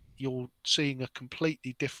post-vaccine, you're seeing a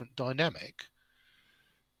completely different dynamic.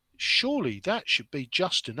 Surely that should be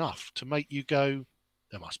just enough to make you go,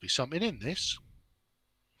 there must be something in this.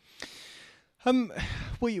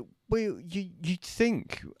 Well, you'd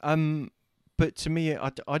think, but to me,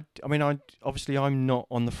 I mean, obviously I'm not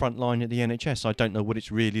on the front line at the NHS. I don't know what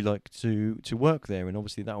it's really like to work there, and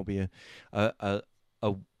obviously that will be a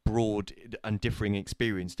broad and differing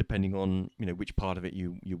experience depending on which part of it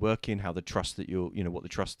you work in, how the trust that what the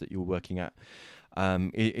trust that you're working at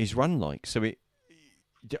is run like. So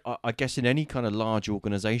I guess in any kind of large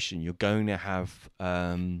organisation, you're going to have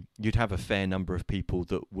you'd have a fair number of people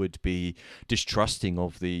that would be distrusting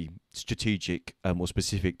of the strategic or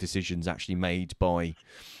specific decisions actually made by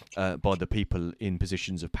the people in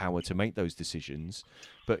positions of power to make those decisions.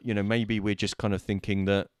 But maybe we're just kind of thinking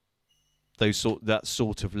that that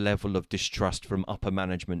sort of level of distrust from upper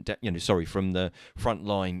management, from the front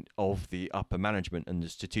line of the upper management and the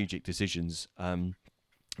strategic decisions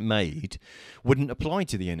made wouldn't apply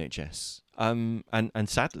to the NHS. And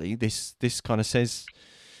sadly, this kind of says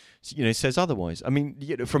otherwise. I mean,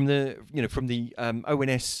 from the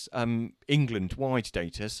ONS England wide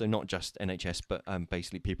data, so not just NHS, but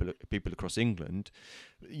basically people across England.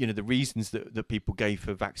 The reasons that people gave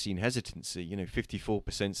for vaccine hesitancy.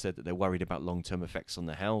 54% said that they're worried about long-term effects on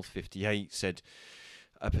their health. 58%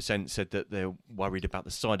 said that they're worried about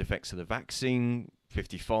the side effects of the vaccine.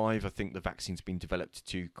 55%, I think the vaccine's been developed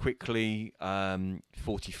too quickly.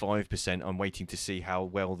 45%, I'm waiting to see how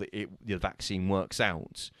well the vaccine works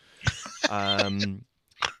out. 30,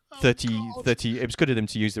 it was good of them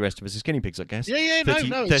to use the rest of us as guinea pigs, I guess. Yeah, 30,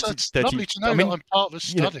 no, 30, it's 30, lovely to know that I'm part of a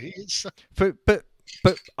study.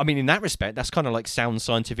 But I mean, in that respect, that's kind of like sound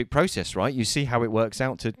scientific process, right? You see how it works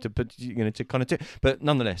out to kind of do. But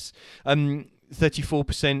nonetheless,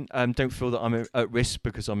 34% don't feel that I'm at risk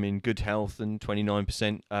because I'm in good health, and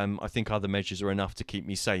 29% I think other measures are enough to keep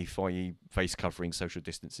me safe, i.e., face covering, social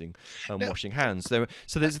distancing, and washing hands.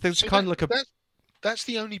 There's kind of like that's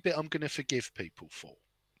the only bit I'm going to forgive people for,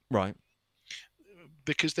 right?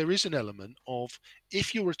 Because there is an element of,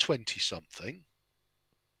 if you're a 20-something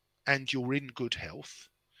and you're in good health,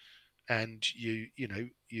 and you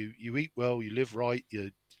eat well, you live right,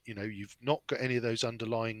 you've not got any of those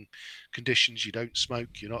underlying conditions, you don't smoke,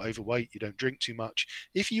 you're not overweight, you don't drink too much.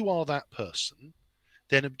 If you are that person,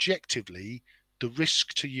 then objectively, the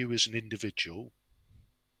risk to you as an individual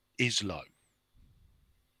is low.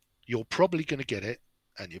 You're probably going to get it,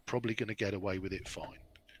 and you're probably going to get away with it fine.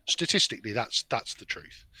 Statistically, that's the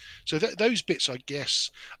truth. So those bits, I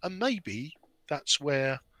guess, and maybe that's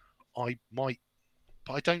where I might,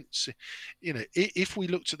 but I don't see, if we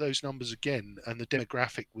looked at those numbers again and the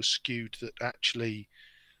demographic was skewed, that actually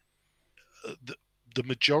the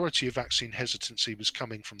majority of vaccine hesitancy was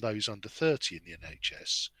coming from those under 30 in the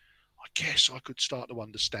NHS, I guess I could start to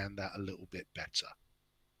understand that a little bit better.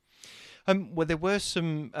 Well, there were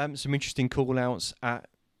some interesting call outs at.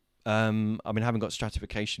 I mean, I haven't got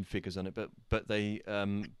stratification figures on it, but the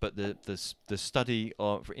study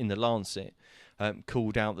in the Lancet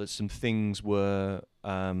called out that some things were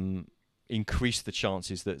increased the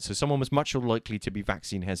chances that someone was much more likely to be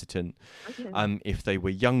vaccine hesitant if they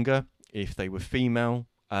were younger, if they were female,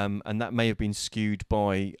 and that may have been skewed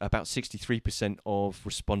by about 63% of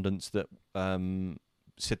respondents that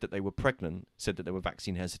said that they were pregnant, said that they were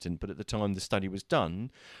vaccine hesitant, but at the time the study was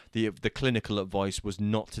done, the clinical advice was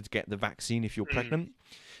not to get the vaccine if you're pregnant.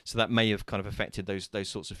 So that may have kind of affected those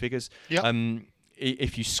sorts of figures. Yeah.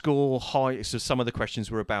 If you score high, so some of the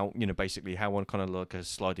questions were about, basically how on kind of like a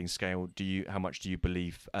sliding scale, how much do you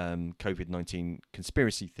believe COVID-19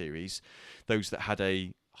 conspiracy theories? Those that had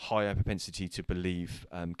a higher propensity to believe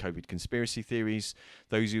COVID conspiracy theories,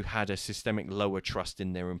 those who had a systemic lower trust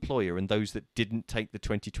in their employer, and those that didn't take the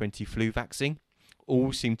 2020 flu vaccine,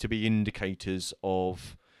 all seem to be indicators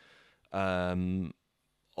of an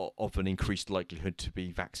increased likelihood to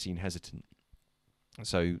be vaccine hesitant.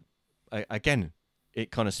 So again, it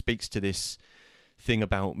kind of speaks to this thing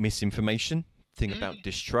about misinformation, about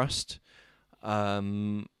distrust,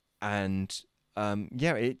 and I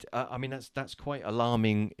mean that's quite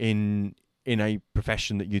alarming in a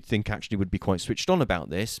profession that you'd think actually would be quite switched on about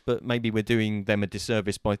this, but maybe we're doing them a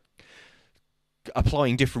disservice by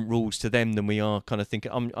applying different rules to them than we are kind of thinking.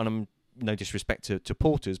 I'm no disrespect to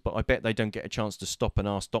porters, but I bet they don't get a chance to stop and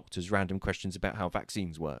ask doctors random questions about how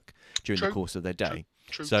vaccines work during the course of their day.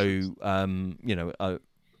 True. So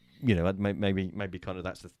maybe kind of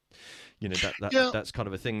that's the that's kind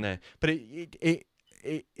of a thing there. But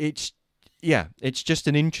it's just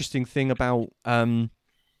an interesting thing about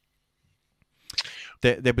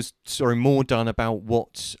there was more done about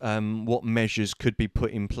what measures could be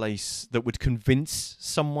put in place that would convince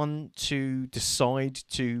someone to decide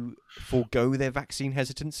to forego their vaccine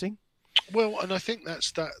hesitancy. Well, and I think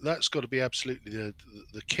that's got to be absolutely the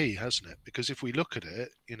key, hasn't it? Because if we look at it,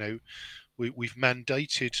 we've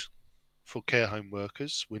mandated for care home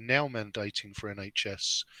workers. We're now mandating for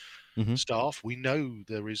NHS staff. We know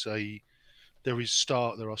there are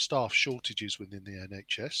staff shortages within the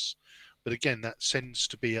NHS, but again, that tends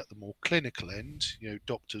to be at the more clinical end.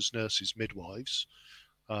 Doctors, nurses, midwives.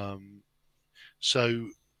 So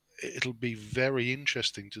it'll be very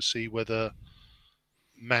interesting to see whether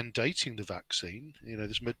mandating the vaccine,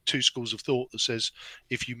 there's two schools of thought that says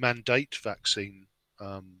if you mandate vaccine,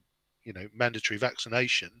 mandatory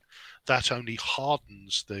vaccination, that only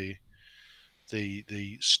hardens the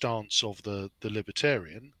stance of the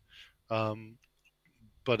libertarian.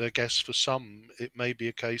 But I guess for some, it may be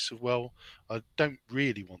a case of, well, I don't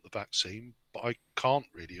really want the vaccine, but I can't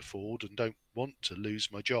really afford and don't want to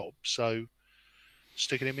lose my job, so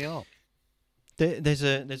stick it in my arm. There's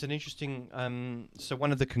an interesting so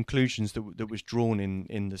one of the conclusions that was drawn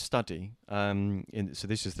in the study, so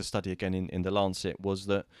this is the study again in the Lancet, was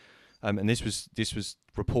that and this was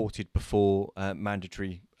reported before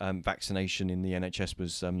mandatory vaccination in the NHS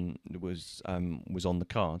was on the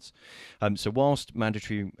cards. So whilst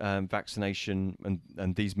mandatory vaccination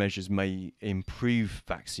and these measures may improve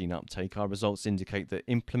vaccine uptake, our results indicate that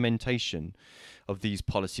implementation of these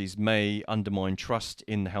policies may undermine trust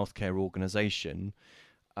in the healthcare organisation,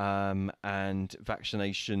 and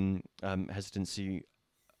vaccination hesitancy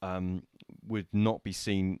would not be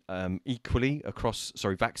seen equally across.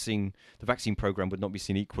 The vaccine program would not be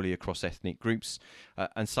seen equally across ethnic groups,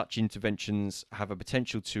 and such interventions have a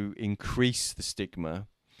potential to increase the stigma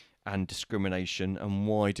and discrimination and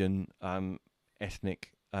widen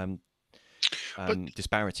ethnic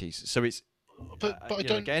disparities. So it's, but I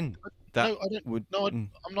don't. Again, no, I don't. Would, no, I'm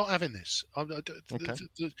not having this. Okay.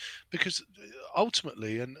 Because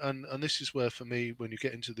ultimately, and this is where, for me, when you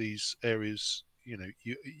get into these areas,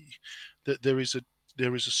 that there is a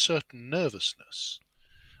certain nervousness,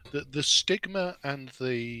 that the stigma and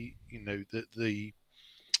the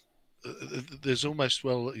there's almost,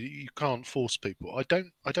 well, you can't force people. I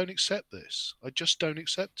don't accept this. I just don't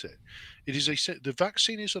accept it. It is the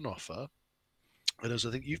vaccine is an offer, and as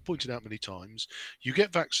I think you've pointed out many times, you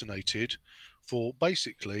get vaccinated for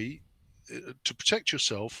basically to protect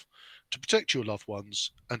yourself, to protect your loved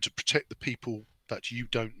ones, and to protect the people that you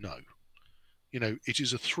don't know. It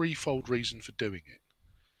is a threefold reason for doing it.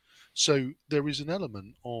 So there is an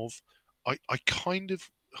element of I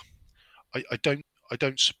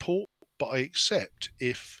don't support, but I accept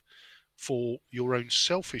if for your own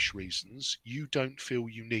selfish reasons you don't feel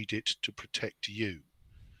you need it to protect you.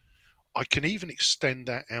 I can even extend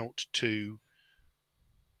that out to,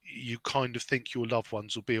 you kind of think your loved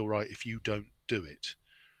ones will be all right if you don't do it.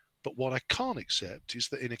 But what I can't accept is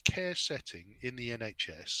that in a care setting in the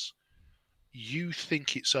NHS, you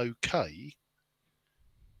think it's okay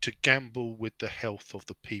to gamble with the health of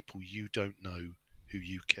the people you don't know who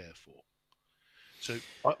you care for. So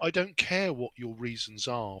I don't care what your reasons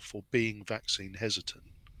are for being vaccine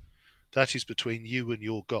hesitant. That is between you and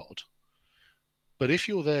your God. But if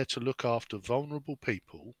you're there to look after vulnerable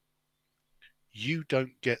people, you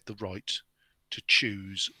don't get the right to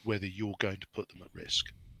choose whether you're going to put them at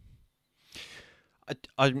risk.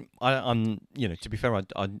 I'm to be fair, I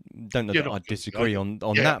don't know that I disagree on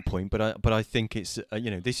that point, but I think it's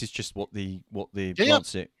this is just what the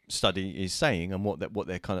Lancet study is saying and what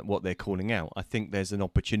they're calling out. I think there's an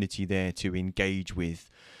opportunity there to engage with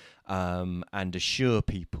and assure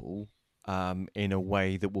people in a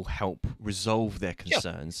way that will help resolve their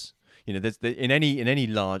concerns. There's in any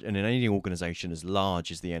large and in any organisation as large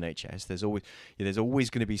as the NHS, there's always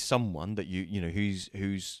going to be someone that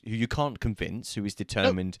who you can't convince, who is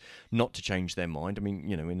determined not to change their mind. I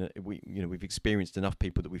mean, we've experienced enough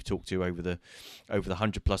people that we've talked to over the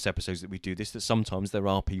 100+ episodes that we do this, that sometimes there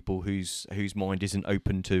are people whose mind isn't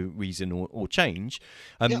open to reason or change.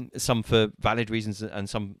 Some for valid reasons and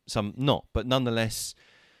some not, but nonetheless,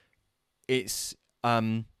 it's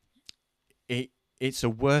it's a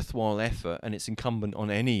worthwhile effort, and it's incumbent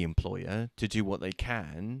on any employer to do what they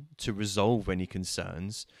can to resolve any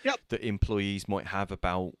concerns that employees might have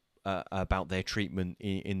about their treatment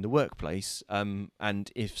in the workplace.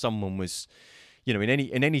 And if someone was, in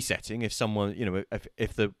any setting, if someone,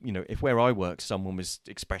 if where I work, someone was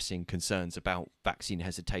expressing concerns about vaccine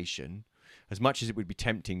hesitation, as much as it would be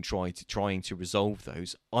tempting trying to resolve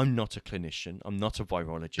those, I'm not a clinician, I'm not a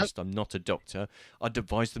virologist, I'm not a doctor. I'd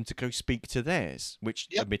advise them to go speak to theirs, which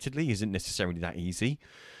admittedly isn't necessarily that easy,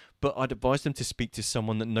 but I'd advise them to speak to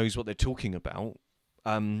someone that knows what they're talking about,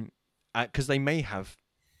 because they may have,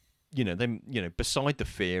 beside the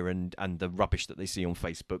fear and the rubbish that they see on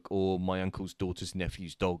Facebook, or my uncle's daughter's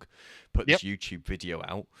nephew's dog put this YouTube video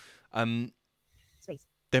out,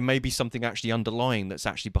 there may be something actually underlying that's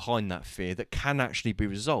actually behind that fear that can actually be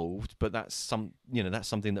resolved, but that's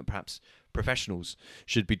something that perhaps professionals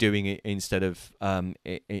should be doing it instead of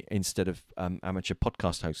amateur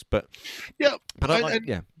podcast hosts. But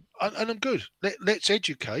I'm good. Let's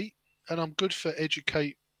educate, and I'm good for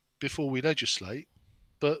educate before we legislate.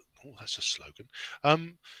 But Oh, that's a slogan.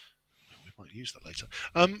 We might use that later.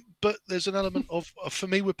 But there's an element of for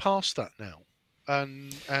me, we're past that now,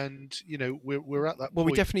 and we're at that Well,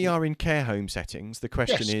 we point. definitely are in care home settings. The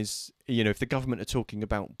question Yes. is, if the government are talking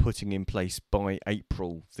about putting in place by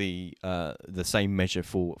April the same measure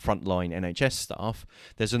for frontline NHS staff,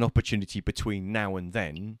 there's an opportunity between now and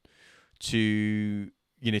then to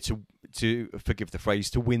to forgive the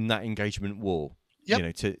phrase, to win that engagement war.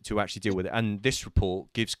 Yep. To actually deal with it. And this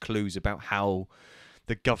report gives clues about how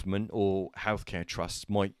the government or healthcare trusts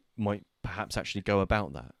might perhaps actually go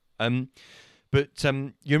about that. But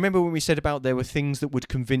you remember when we said about there were things that would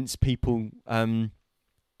convince people that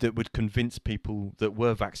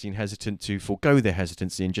were vaccine hesitant to forego their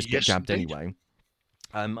hesitancy and just get Yes, jabbed indeed. anyway.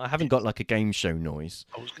 I haven't got like a game show noise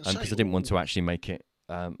I was going to say because I didn't want to ooh, actually make it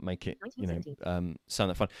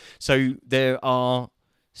sound that fun. So there are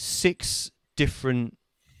 6 different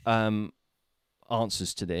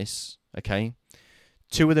answers to this. Okay,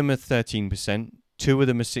 2 of them are 13%, 2 of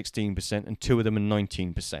them are 16%, and 2 of them are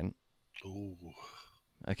 19%. ooh.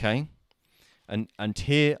 Okay, and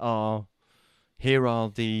here are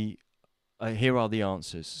the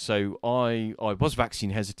answers. So I was vaccine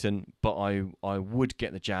hesitant, but I would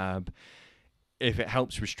get the jab if it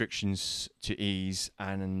helps restrictions to ease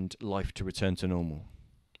and life to return to normal.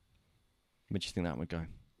 Where do you think that would go?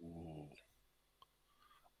 Ooh.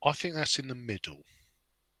 I think that's in the middle.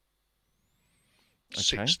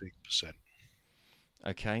 Okay. 16%.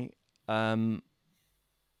 Okay. I'd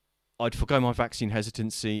forgo my vaccine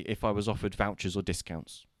hesitancy if I was offered vouchers or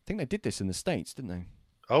discounts. I think they did this in the States, didn't they?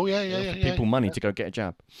 Oh yeah, They yeah, yeah, offered yeah, people money to go get a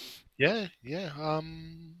jab. yeah, yeah.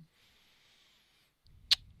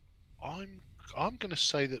 I'm going to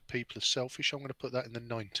say that people are selfish. I'm going to put that in the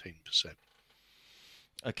 19%.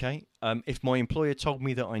 Okay. If my employer told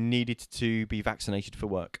me that I needed to be vaccinated for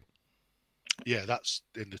work. Yeah, that's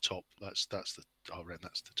in the top. I reckon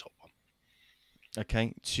that's the top one.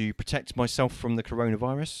 Okay. To protect myself from the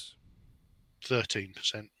coronavirus.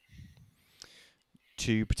 13%.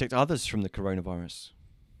 To protect others from the coronavirus.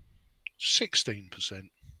 16%.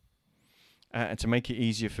 And to make it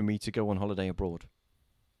easier for me to go on holiday abroad.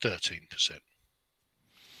 13%.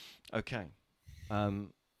 Okay.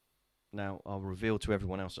 Now I'll reveal to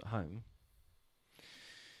everyone else at home.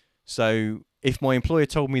 So if my employer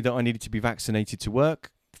told me that I needed to be vaccinated to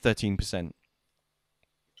work, 13%.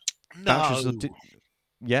 No.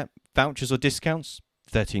 Vouchers or discounts,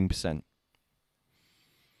 13%.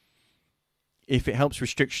 If it helps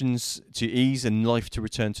restrictions to ease and life to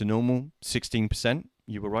return to normal, 16%.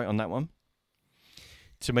 You were right on that one.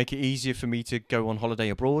 To make it easier for me to go on holiday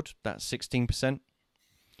abroad, that's 16%.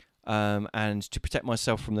 And to protect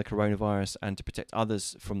myself from the coronavirus and to protect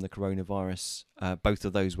others from the coronavirus, both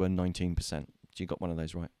of those were 19%. You got one of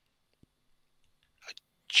those right.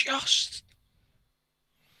 Just.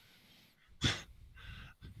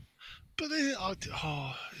 But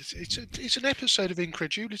it's an episode of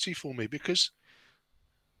incredulity for me because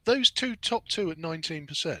those top two at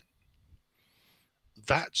 19%.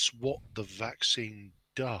 That's what the vaccine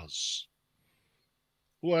does.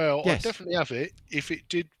 Well, I'd Yes. definitely have it if it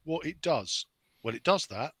did what it does. Well, it does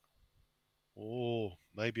that. Oh,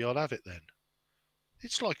 maybe I'll have it then.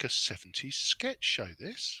 It's like a 70s sketch show,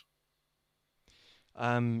 this.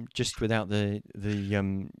 Just without the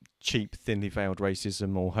cheap, thinly veiled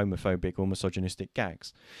racism or homophobic or misogynistic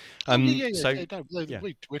gags. We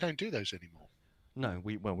don't do those anymore. No,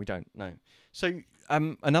 we don't. No. So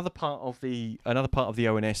another part of the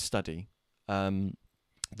ONS study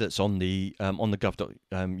that's on the gov.uk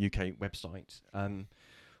website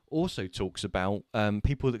also talks about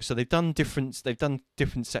people that, so they've done different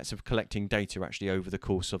sets of collecting data actually over the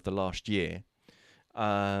course of the last year.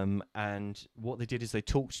 And what they did is they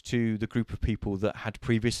talked to the group of people that had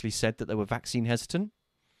previously said that they were vaccine hesitant,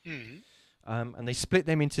 and they split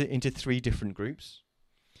them into 3 different groups.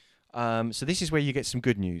 So this is where you get some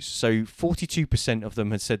good news. So 42% of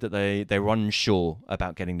them had said that they were unsure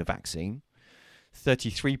about getting the vaccine.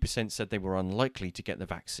 33% said they were unlikely to get the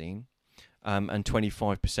vaccine, and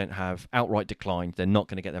 25% have outright declined. They're not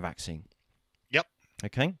going to get the vaccine. Yep.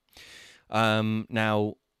 Okay.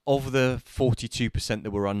 Now, of the 42%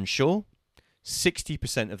 that were unsure,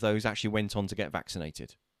 60% of those actually went on to get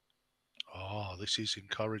vaccinated. Oh, this is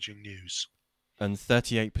encouraging news. And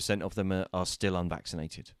 38% of them are still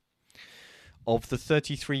unvaccinated. Of the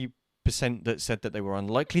 33% that said that they were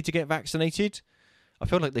unlikely to get vaccinated, I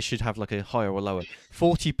feel like they should have like a higher or lower.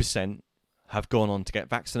 40% have gone on to get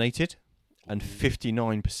vaccinated, and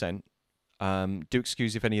 59%. Do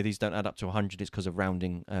excuse if any of these don't add up to 100. It's because of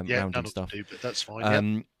rounding none stuff. of them do, but that's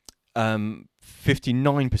fine.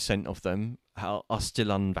 59% of them are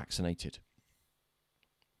still unvaccinated.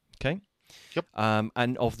 Okay. Yep.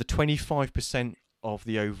 And of the 25% of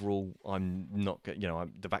the overall, I'm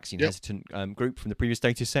the vaccine hesitant group from the previous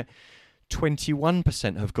data set,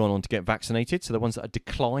 21% have gone on to get vaccinated. So the ones that have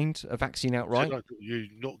declined a vaccine outright. You're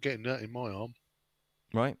not getting that in my arm.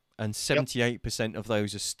 Right. And 78% of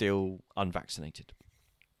those are still unvaccinated.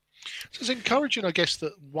 So it's encouraging, I guess,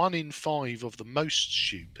 that 1 in 5 of the most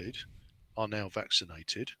stupid are now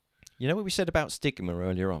vaccinated. You know what we said about stigma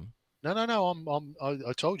earlier on? No.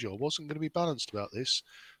 I told you I wasn't going to be balanced about this.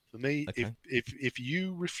 For me, Okay. if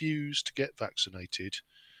you refuse to get vaccinated,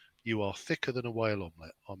 you are thicker than a whale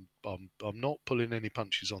omelette. I'm not pulling any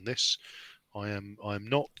punches on this. I am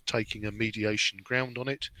not taking a mediation ground on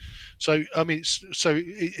it. So I mean,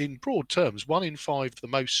 in broad terms, 1 in 5, the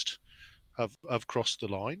most, have crossed the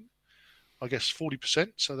line. I guess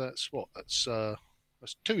 40%. So that's what? That's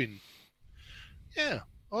 2 in. Yeah.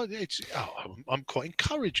 I'm quite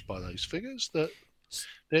encouraged by those figures. That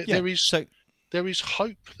there is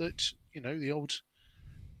hope that the old.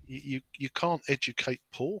 You can't educate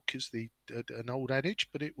pork is an old adage,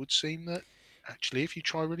 but it would seem that actually, if you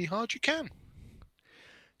try really hard, you can.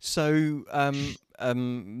 So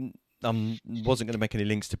wasn't going to make any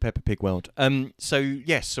links to Peppa Pig World. So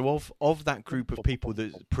of that group of people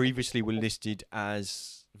that previously were listed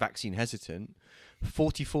as vaccine hesitant,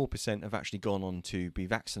 44% have actually gone on to be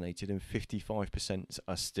vaccinated, and 55%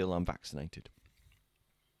 are still unvaccinated.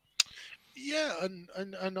 Yeah,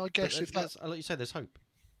 and I guess if that's like you say, there's hope.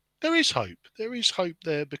 There is hope. There is hope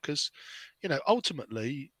there because,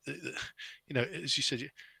 ultimately, as you said,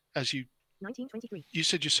 1923. You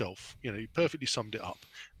said yourself, you perfectly summed it up.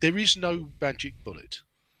 There is no magic bullet.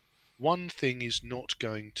 One thing is not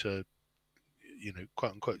going to,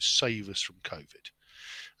 quote unquote, save us from COVID.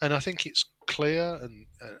 And I think it's clear, and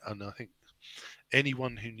I think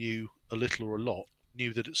anyone who knew a little or a lot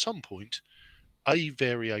knew that at some point a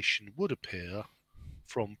variation would appear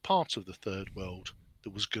from part of the third world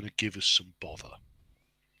that was going to give us some bother.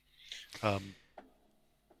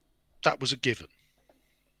 That was a given.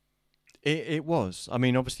 It was. I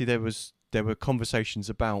mean, obviously there were conversations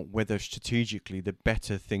about whether strategically the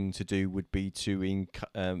better thing to do would be to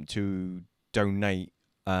donate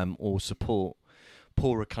or support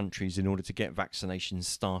poorer countries in order to get vaccinations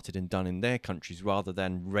started and done in their countries, rather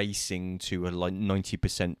than racing to a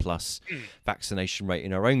 90% plus vaccination rate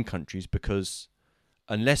in our own countries, because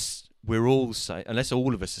unless we're all safe, unless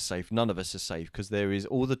all of us are safe, none of us are safe, because there is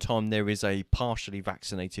a partially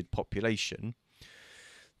vaccinated population,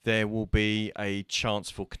 there will be a chance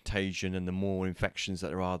for contagion, and the more infections that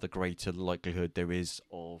there are, the greater the likelihood there is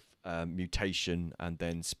of mutation and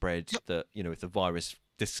then spread. That if the virus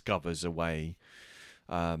discovers a way,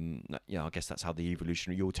 I guess that's how the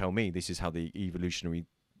evolutionary. You'll tell me this is how the evolutionary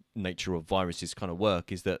nature of viruses kind of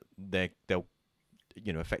work. Is that they'll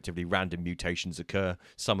effectively random mutations occur.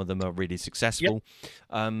 Some of them are really successful,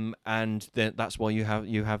 and then that's why you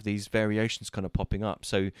have these variations kind of popping up.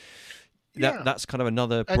 So. That's kind of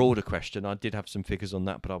another broader question. I did have some figures on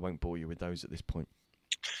that, but I won't bore you with those at this point.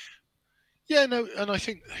 Yeah, no, and I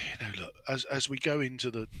think look, as we go into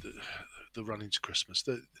the run into Christmas,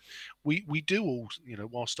 that we do all,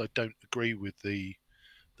 whilst I don't agree with the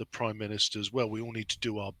Prime Minister's, well, we all need to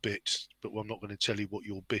do our bit, but I'm not going to tell you what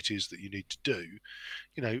your bit is that you need to do.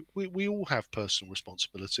 We all have personal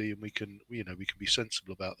responsibility, and we can be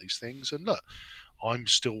sensible about these things. And look, I'm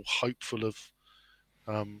still hopeful of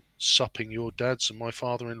supping your dad's and my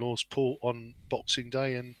father-in-law's port on Boxing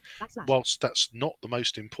Day, and whilst that's not the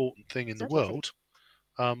most important thing in the world,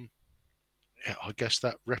 I guess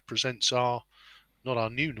that represents not our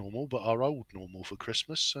new normal, but our old normal for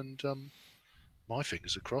Christmas. And my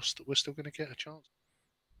fingers are crossed that we're still going to get a chance.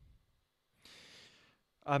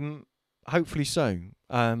 Hopefully so.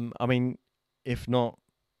 I mean, if not,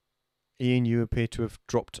 Ian, you appear to have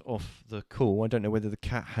dropped off the call. I don't know whether the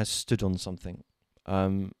cat has stood on something.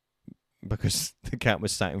 Because the cat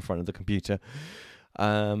was sat in front of the computer,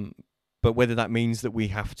 but whether that means that we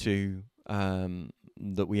have to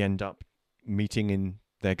that we end up meeting in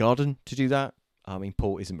their garden to do that. I mean,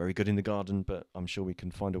 Port isn't very good in the garden, but I'm sure we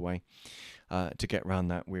can find a way to get around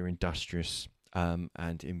that. We're industrious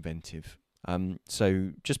and inventive.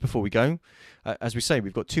 So just before we go, as we say,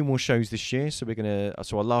 we've got 2 more shows this year. So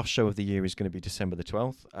our last show of the year is going to be December the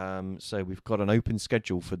 12th. So we've got an open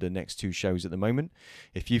schedule for the next 2 shows at the moment.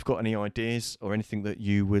 If you've got any ideas or anything that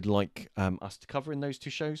you would like us to cover in those 2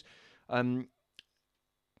 shows,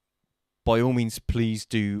 by all means, please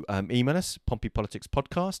do email us,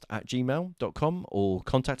 pompeypoliticspodcast@gmail.com, or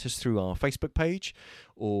contact us through our Facebook page,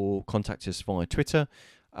 or contact us via Twitter.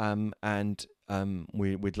 And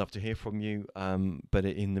We'd love to hear from you. But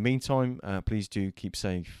in the meantime, please do keep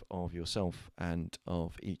safe of yourself and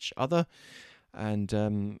of each other.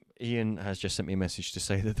 And Ian has just sent me a message to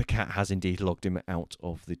say that the cat has indeed logged him out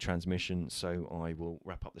of the transmission, so I will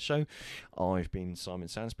wrap up the show. I've been Simon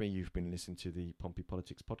Sansbury. You've been listening to the Pompey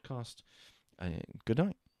Politics podcast. Good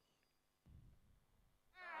night.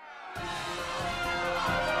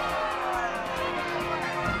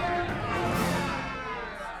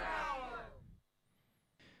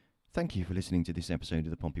 Thank you for listening to this episode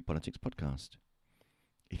of the Pompey Politics podcast.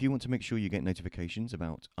 If you want to make sure you get notifications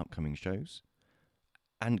about upcoming shows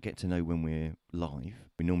and get to know when we're live,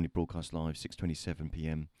 we normally broadcast live 6:27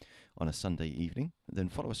 p.m. on a Sunday evening, then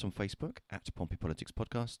follow us on Facebook at Pompey Politics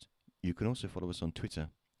Podcast. You can also follow us on Twitter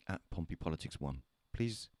at Pompey Politics 1.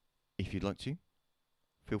 Please, if you'd like to,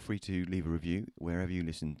 feel free to leave a review wherever you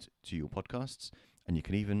listen to your podcasts, and you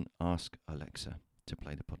can even ask Alexa to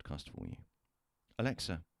play the podcast for you.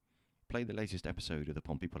 Alexa, play the latest episode of the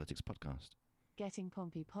Pompey Politics podcast. Getting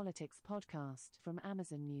Pompey Politics podcast from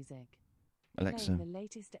Amazon Music. Alexa, Playing the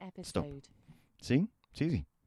latest episode. stop. See? It's easy.